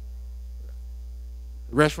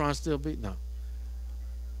 The restaurant still beat? No.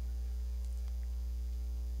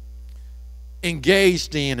 Engage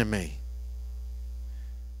the enemy.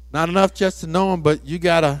 Not enough just to know him, but you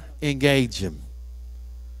got to engage him.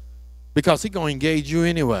 Because he's going to engage you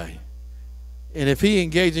anyway. And if he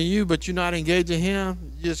engaging you, but you're not engaging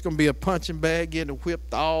him, you're just going to be a punching bag getting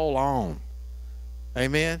whipped all on.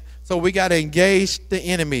 Amen? So we got to engage the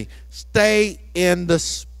enemy. Stay in the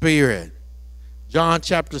spirit. John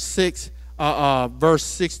chapter 6, verse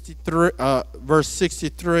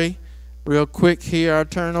 63. Real quick here, I'll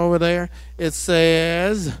turn over there. It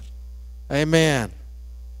says, amen.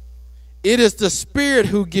 It is the spirit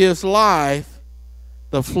who gives life.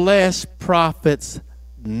 The flesh profits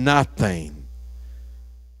nothing.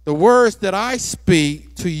 The words that I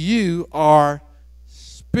speak to you are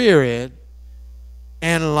spirit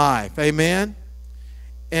and life. Amen.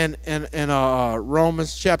 And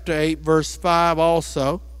Romans chapter 8, verse 5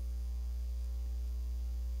 also.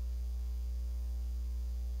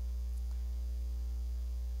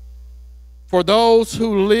 For those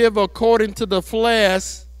who live according to the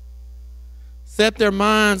flesh set their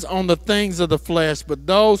minds on the things of the flesh, but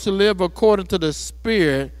those who live according to the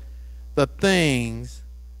Spirit, the things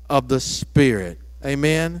of the Spirit.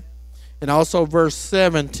 Amen. And also verse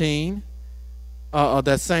 17 of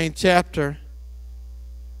that same chapter.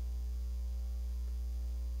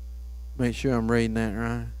 Make sure I'm reading that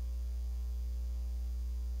right.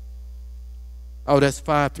 Oh, that's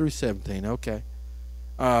 5 through 17. Okay.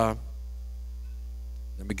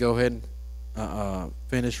 Let me go ahead and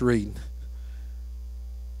finish reading.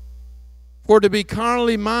 For to be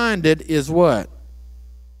carnally minded is what?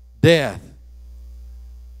 Death.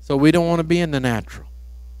 So we don't want to be in the natural.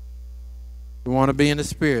 We want to be in the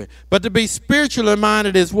spirit. But to be spiritually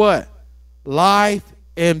minded is what? Life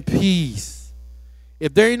and peace.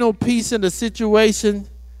 If there ain't no peace in the situation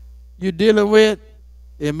you're dealing with,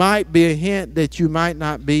 it might be a hint that you might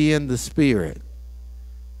not be in the spirit.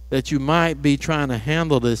 That you might be trying to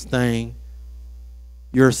handle this thing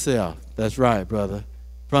yourself. That's right, brother.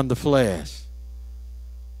 From the flesh.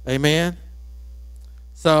 Amen?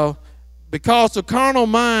 So, because the carnal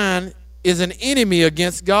mind is an enemy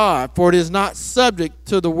against God, for it is not subject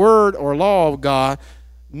to the word or law of God,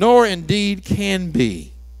 nor indeed can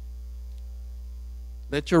be.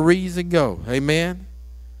 Let your reason go. Amen?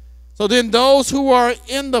 So then those who are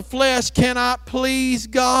in the flesh cannot please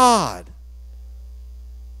God.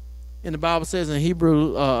 And the Bible says in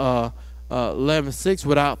Hebrews 11:6,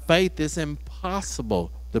 without faith it's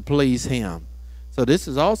impossible to please him. So this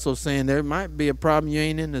is also saying there might be a problem, you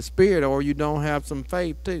ain't in the spirit, or you don't have some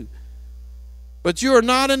faith too. But you are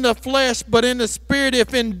not in the flesh, but in the spirit,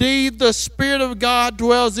 if indeed the Spirit of God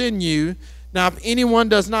dwells in you. Now if anyone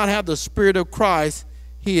does not have the Spirit of Christ,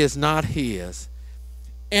 he is not his.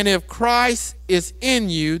 And if Christ is in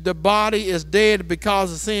you, the body is dead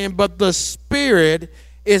because of sin, but the Spirit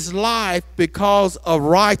is life because of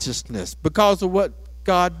righteousness, because of what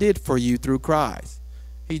God did for you through Christ.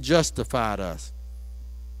 He justified us.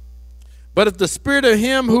 But if the Spirit of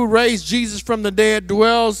him who raised Jesus from the dead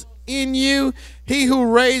dwells in you, he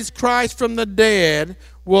who raised Christ from the dead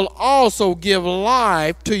will also give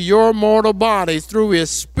life to your mortal bodies through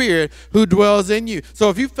his Spirit who dwells in you.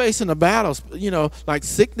 So if you're facing a battle, like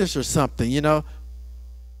sickness or something,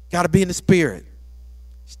 got to be in the Spirit.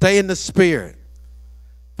 Stay in the Spirit.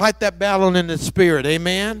 Fight that battle in the Spirit.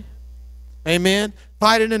 Amen? Amen?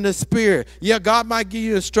 Fight it in the Spirit. Yeah, God might give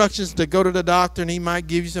you instructions to go to the doctor, and he might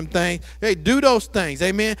give you some things. Hey, do those things.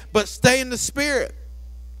 Amen? But stay in the Spirit.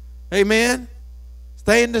 Amen? Stay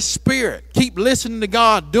Stay in the Spirit. Keep listening to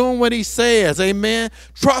God, doing what He says. Amen.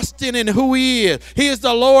 Trusting in who He is. He is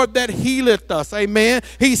the Lord that healeth us. Amen.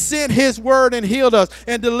 He sent His word and healed us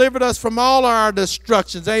and delivered us from all our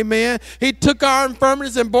destructions. Amen. He took our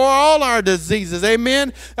infirmities and bore all our diseases.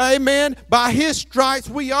 Amen. Amen. By His stripes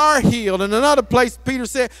we are healed. In another place, Peter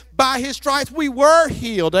said, by His stripes we were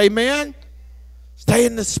healed. Amen. Stay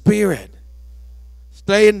in the Spirit.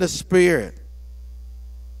 Stay in the Spirit.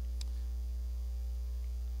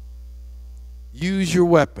 Use your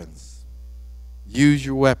weapons. Use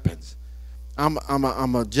your weapons. I'm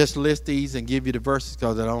going to just list these and give you the verses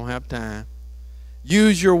because I don't have time.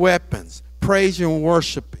 Use your weapons. Praise and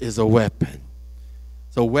worship is a weapon.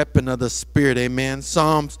 It's a weapon of the Spirit. Amen.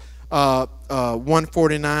 Psalms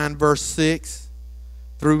 149 verse 6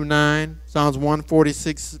 through 9. Psalms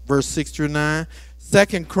 146 verse 6 through 9.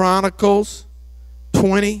 2 Chronicles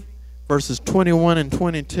 20 verses 21 and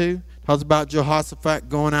 22. Talks about Jehoshaphat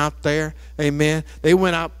going out there. Amen. They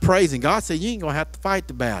went out praising. God said, you ain't going to have to fight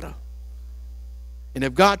the battle. And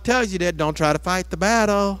if God tells you that, don't try to fight the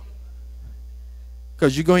battle.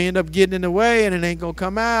 Because you're going to end up getting in the way and it ain't going to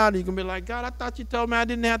come out. And you're going to be like, God, I thought you told me I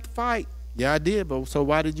didn't have to fight. Yeah, I did, but so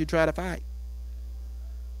why did you try to fight?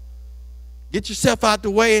 Get yourself out the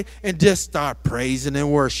way and just start praising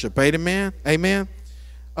and worship. Amen? Amen?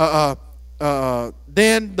 Then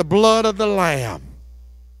the blood of the Lamb.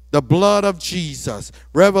 The blood of Jesus.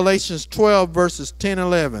 Revelations 12 verses 10 and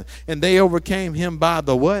 11. And they overcame him by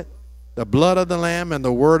the what? The blood of the Lamb and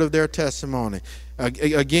the word of their testimony.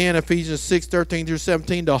 Again, Ephesians 6, 13 through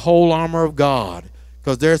 17, the whole armor of God.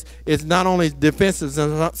 Because it's not only defensive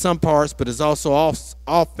in some parts, but it's also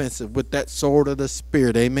offensive with that sword of the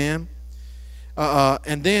Spirit. Amen?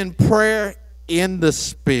 And then prayer in the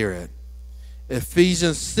Spirit.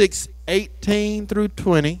 Ephesians 6, 18 through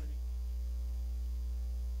 20.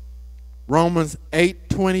 Romans 8,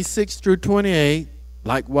 26 through 28.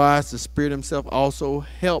 Likewise, the Spirit himself also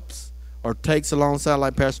helps or takes alongside,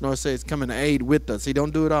 like Pastor Noah says, come and aid with us. He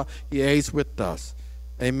don't do it all. He aids with us.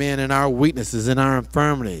 Amen. In our weaknesses, in our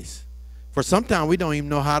infirmities. For sometimes we don't even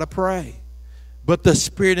know how to pray. But the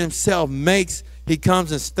Spirit himself he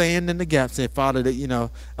comes and stand in the gap, say, Father, that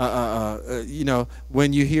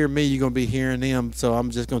when you hear me, you're going to be hearing them. So I'm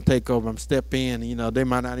just going to take over. I'm stepping in. They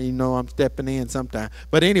might not even know I'm stepping in sometime.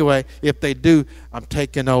 But anyway, if they do, I'm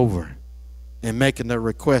taking over and making the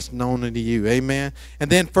request known unto you. Amen. And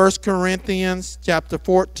then 1 Corinthians chapter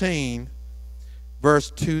 14, verse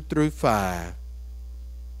 2 through 5.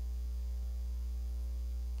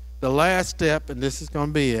 The last step, and this is going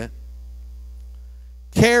to be it.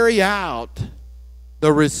 Carry out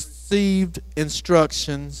the received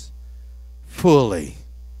instructions fully.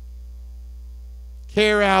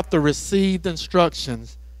 Carry out the received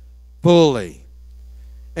instructions fully.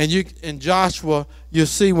 And in Joshua, you'll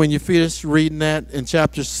see when you finish reading that in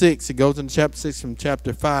chapter 6, it goes into chapter 6 from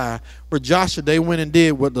chapter 5, where Joshua, they went and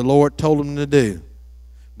did what the Lord told them to do.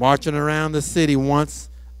 Marching around the city one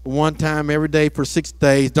time every day for 6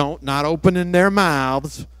 days, not opening their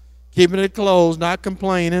mouths, keeping it closed, not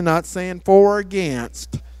complaining, not saying for or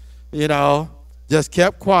against, just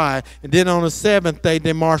kept quiet. And then on the 7th day,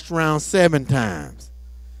 they marched around 7 times.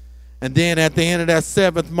 And then at the end of that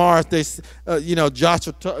 7th march,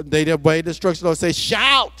 Joshua, they obeyed the instruction. Lord say,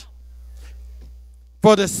 shout,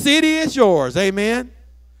 for the city is yours. Amen.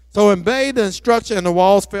 So obey the instruction, and the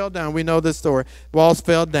walls fell down. We know this story. The walls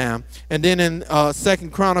fell down. And then in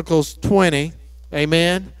 2 Chronicles 20,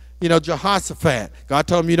 amen, Jehoshaphat, God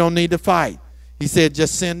told him you don't need to fight. He said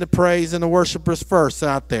just send the praise and the worshipers first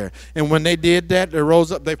out there. And when they did that, they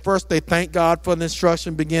rose up. They thanked God for the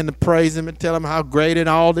instruction, began to praise him and tell him how great and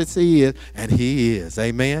all this he is. And he is.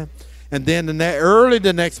 Amen. And then early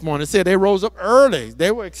the next morning, it said they rose up early.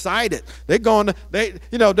 They were excited. They're going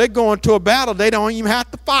to a battle. They don't even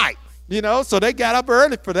have to fight. So they got up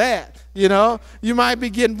early for that. You might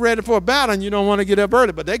be getting ready for a battle and you don't want to get up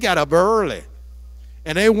early, but they got up early.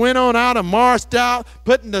 And they went on out and marched out,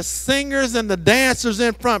 putting the singers and the dancers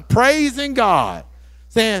in front, praising God,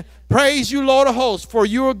 saying, praise you, Lord of hosts, for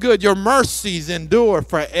you are good. Your mercies endure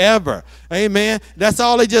forever. Amen. That's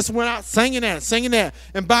all they just went out singing that.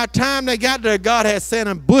 And by the time they got there, God had sent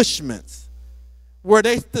ambushments where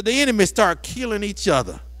the enemy started killing each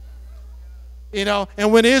other.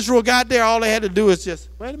 And when Israel got there, all they had to do is just,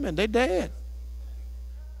 wait a minute, they dead.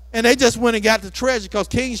 And they just went and got the treasure because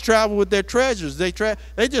kings travel with their treasures. They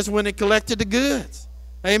just went and collected the goods.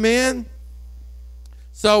 Amen.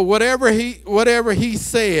 So whatever he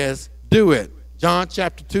says, do it. John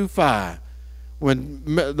chapter 2:5.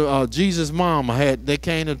 When Jesus' mom they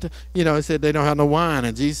came to, he said they don't have no wine,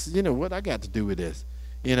 and Jesus, what I got to do with this,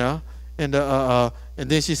 And And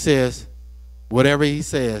then she says, whatever he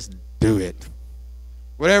says, do it.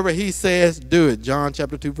 Whatever he says, do it. John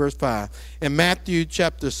chapter 2, verse 5. In Matthew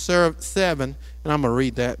chapter 7, and I'm going to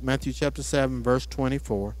read that. Matthew chapter 7, verse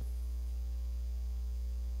 24.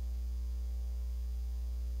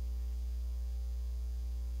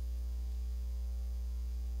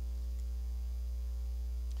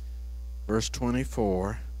 Verse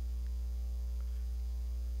 24.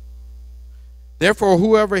 Therefore,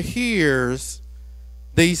 whoever hears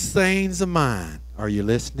these sayings of mine, are you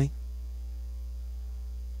listening?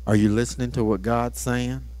 Are you listening to what God's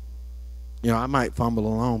saying? You know, I might fumble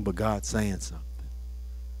along, but God's saying something.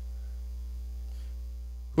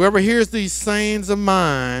 Whoever hears these sayings of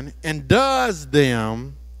mine and does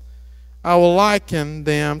them, I will liken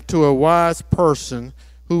them to a wise person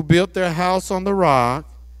who built their house on the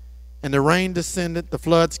rock, and the rain descended, the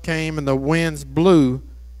floods came, and the winds blew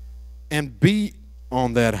and beat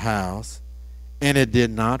on that house, and it did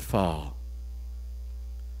not fall.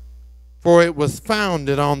 For it was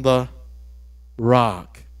founded on the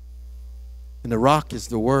rock. And the rock is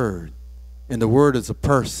the Word. And the Word is a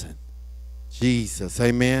person. Jesus.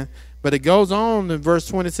 Amen. But it goes on in verse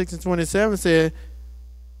 26 and 27 said,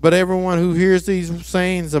 but everyone who hears these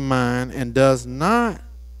sayings of mine and does not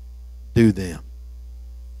do them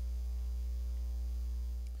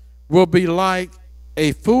will be like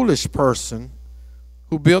a foolish person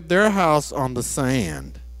who built their house on the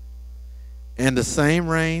sand. And the same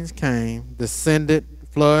rains came, descended,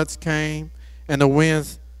 floods came, and the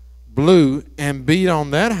winds blew and beat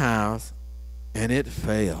on that house, and it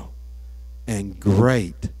fell. And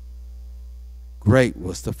great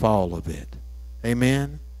was the fall of it.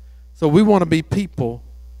 Amen? So we want to be people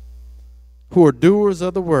who are doers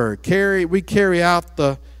of the word. We carry out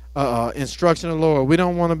the instruction of the Lord. We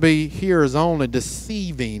don't want to be hearers only,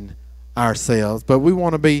 deceiving ourselves, but we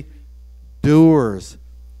want to be doers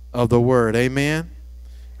of the word. Amen?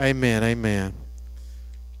 Amen. Amen.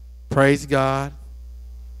 Praise God.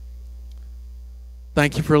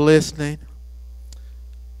 Thank you for listening.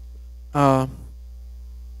 Thank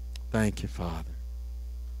you, Father.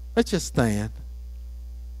 Let's just stand.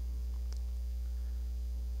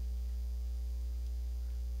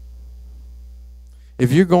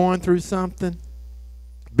 If you're going through something,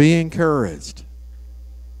 be encouraged.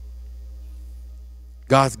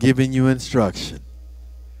 God's giving you instruction.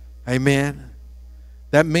 Amen.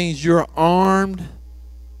 That means you're armed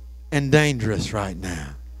and dangerous right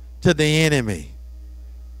now to the enemy.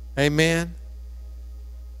 Amen.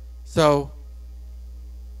 So,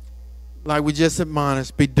 like we just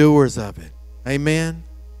admonished, be doers of it. Amen.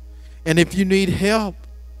 And if you need help,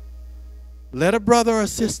 let a brother or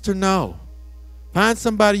sister know. Find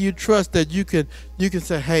somebody you trust that you can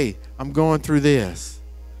say, hey, I'm going through this.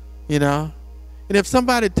 You know? And if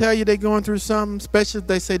somebody tell you they're going through something, especially if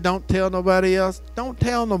they say don't tell nobody else, don't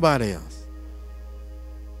tell nobody else.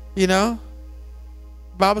 You know?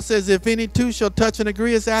 The Bible says if any two shall touch and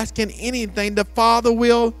agree is asking anything, the Father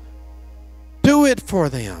will do it for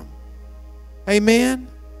them. Amen?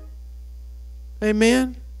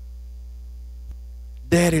 Amen?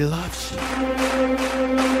 Daddy loves you.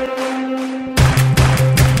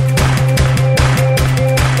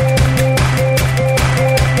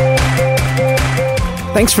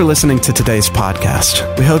 Thanks for listening to today's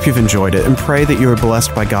podcast. We hope you've enjoyed it and pray that you are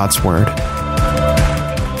blessed by God's Word.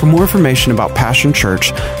 For more information about Passion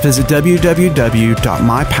Church, visit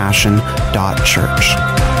www.mypassion.church.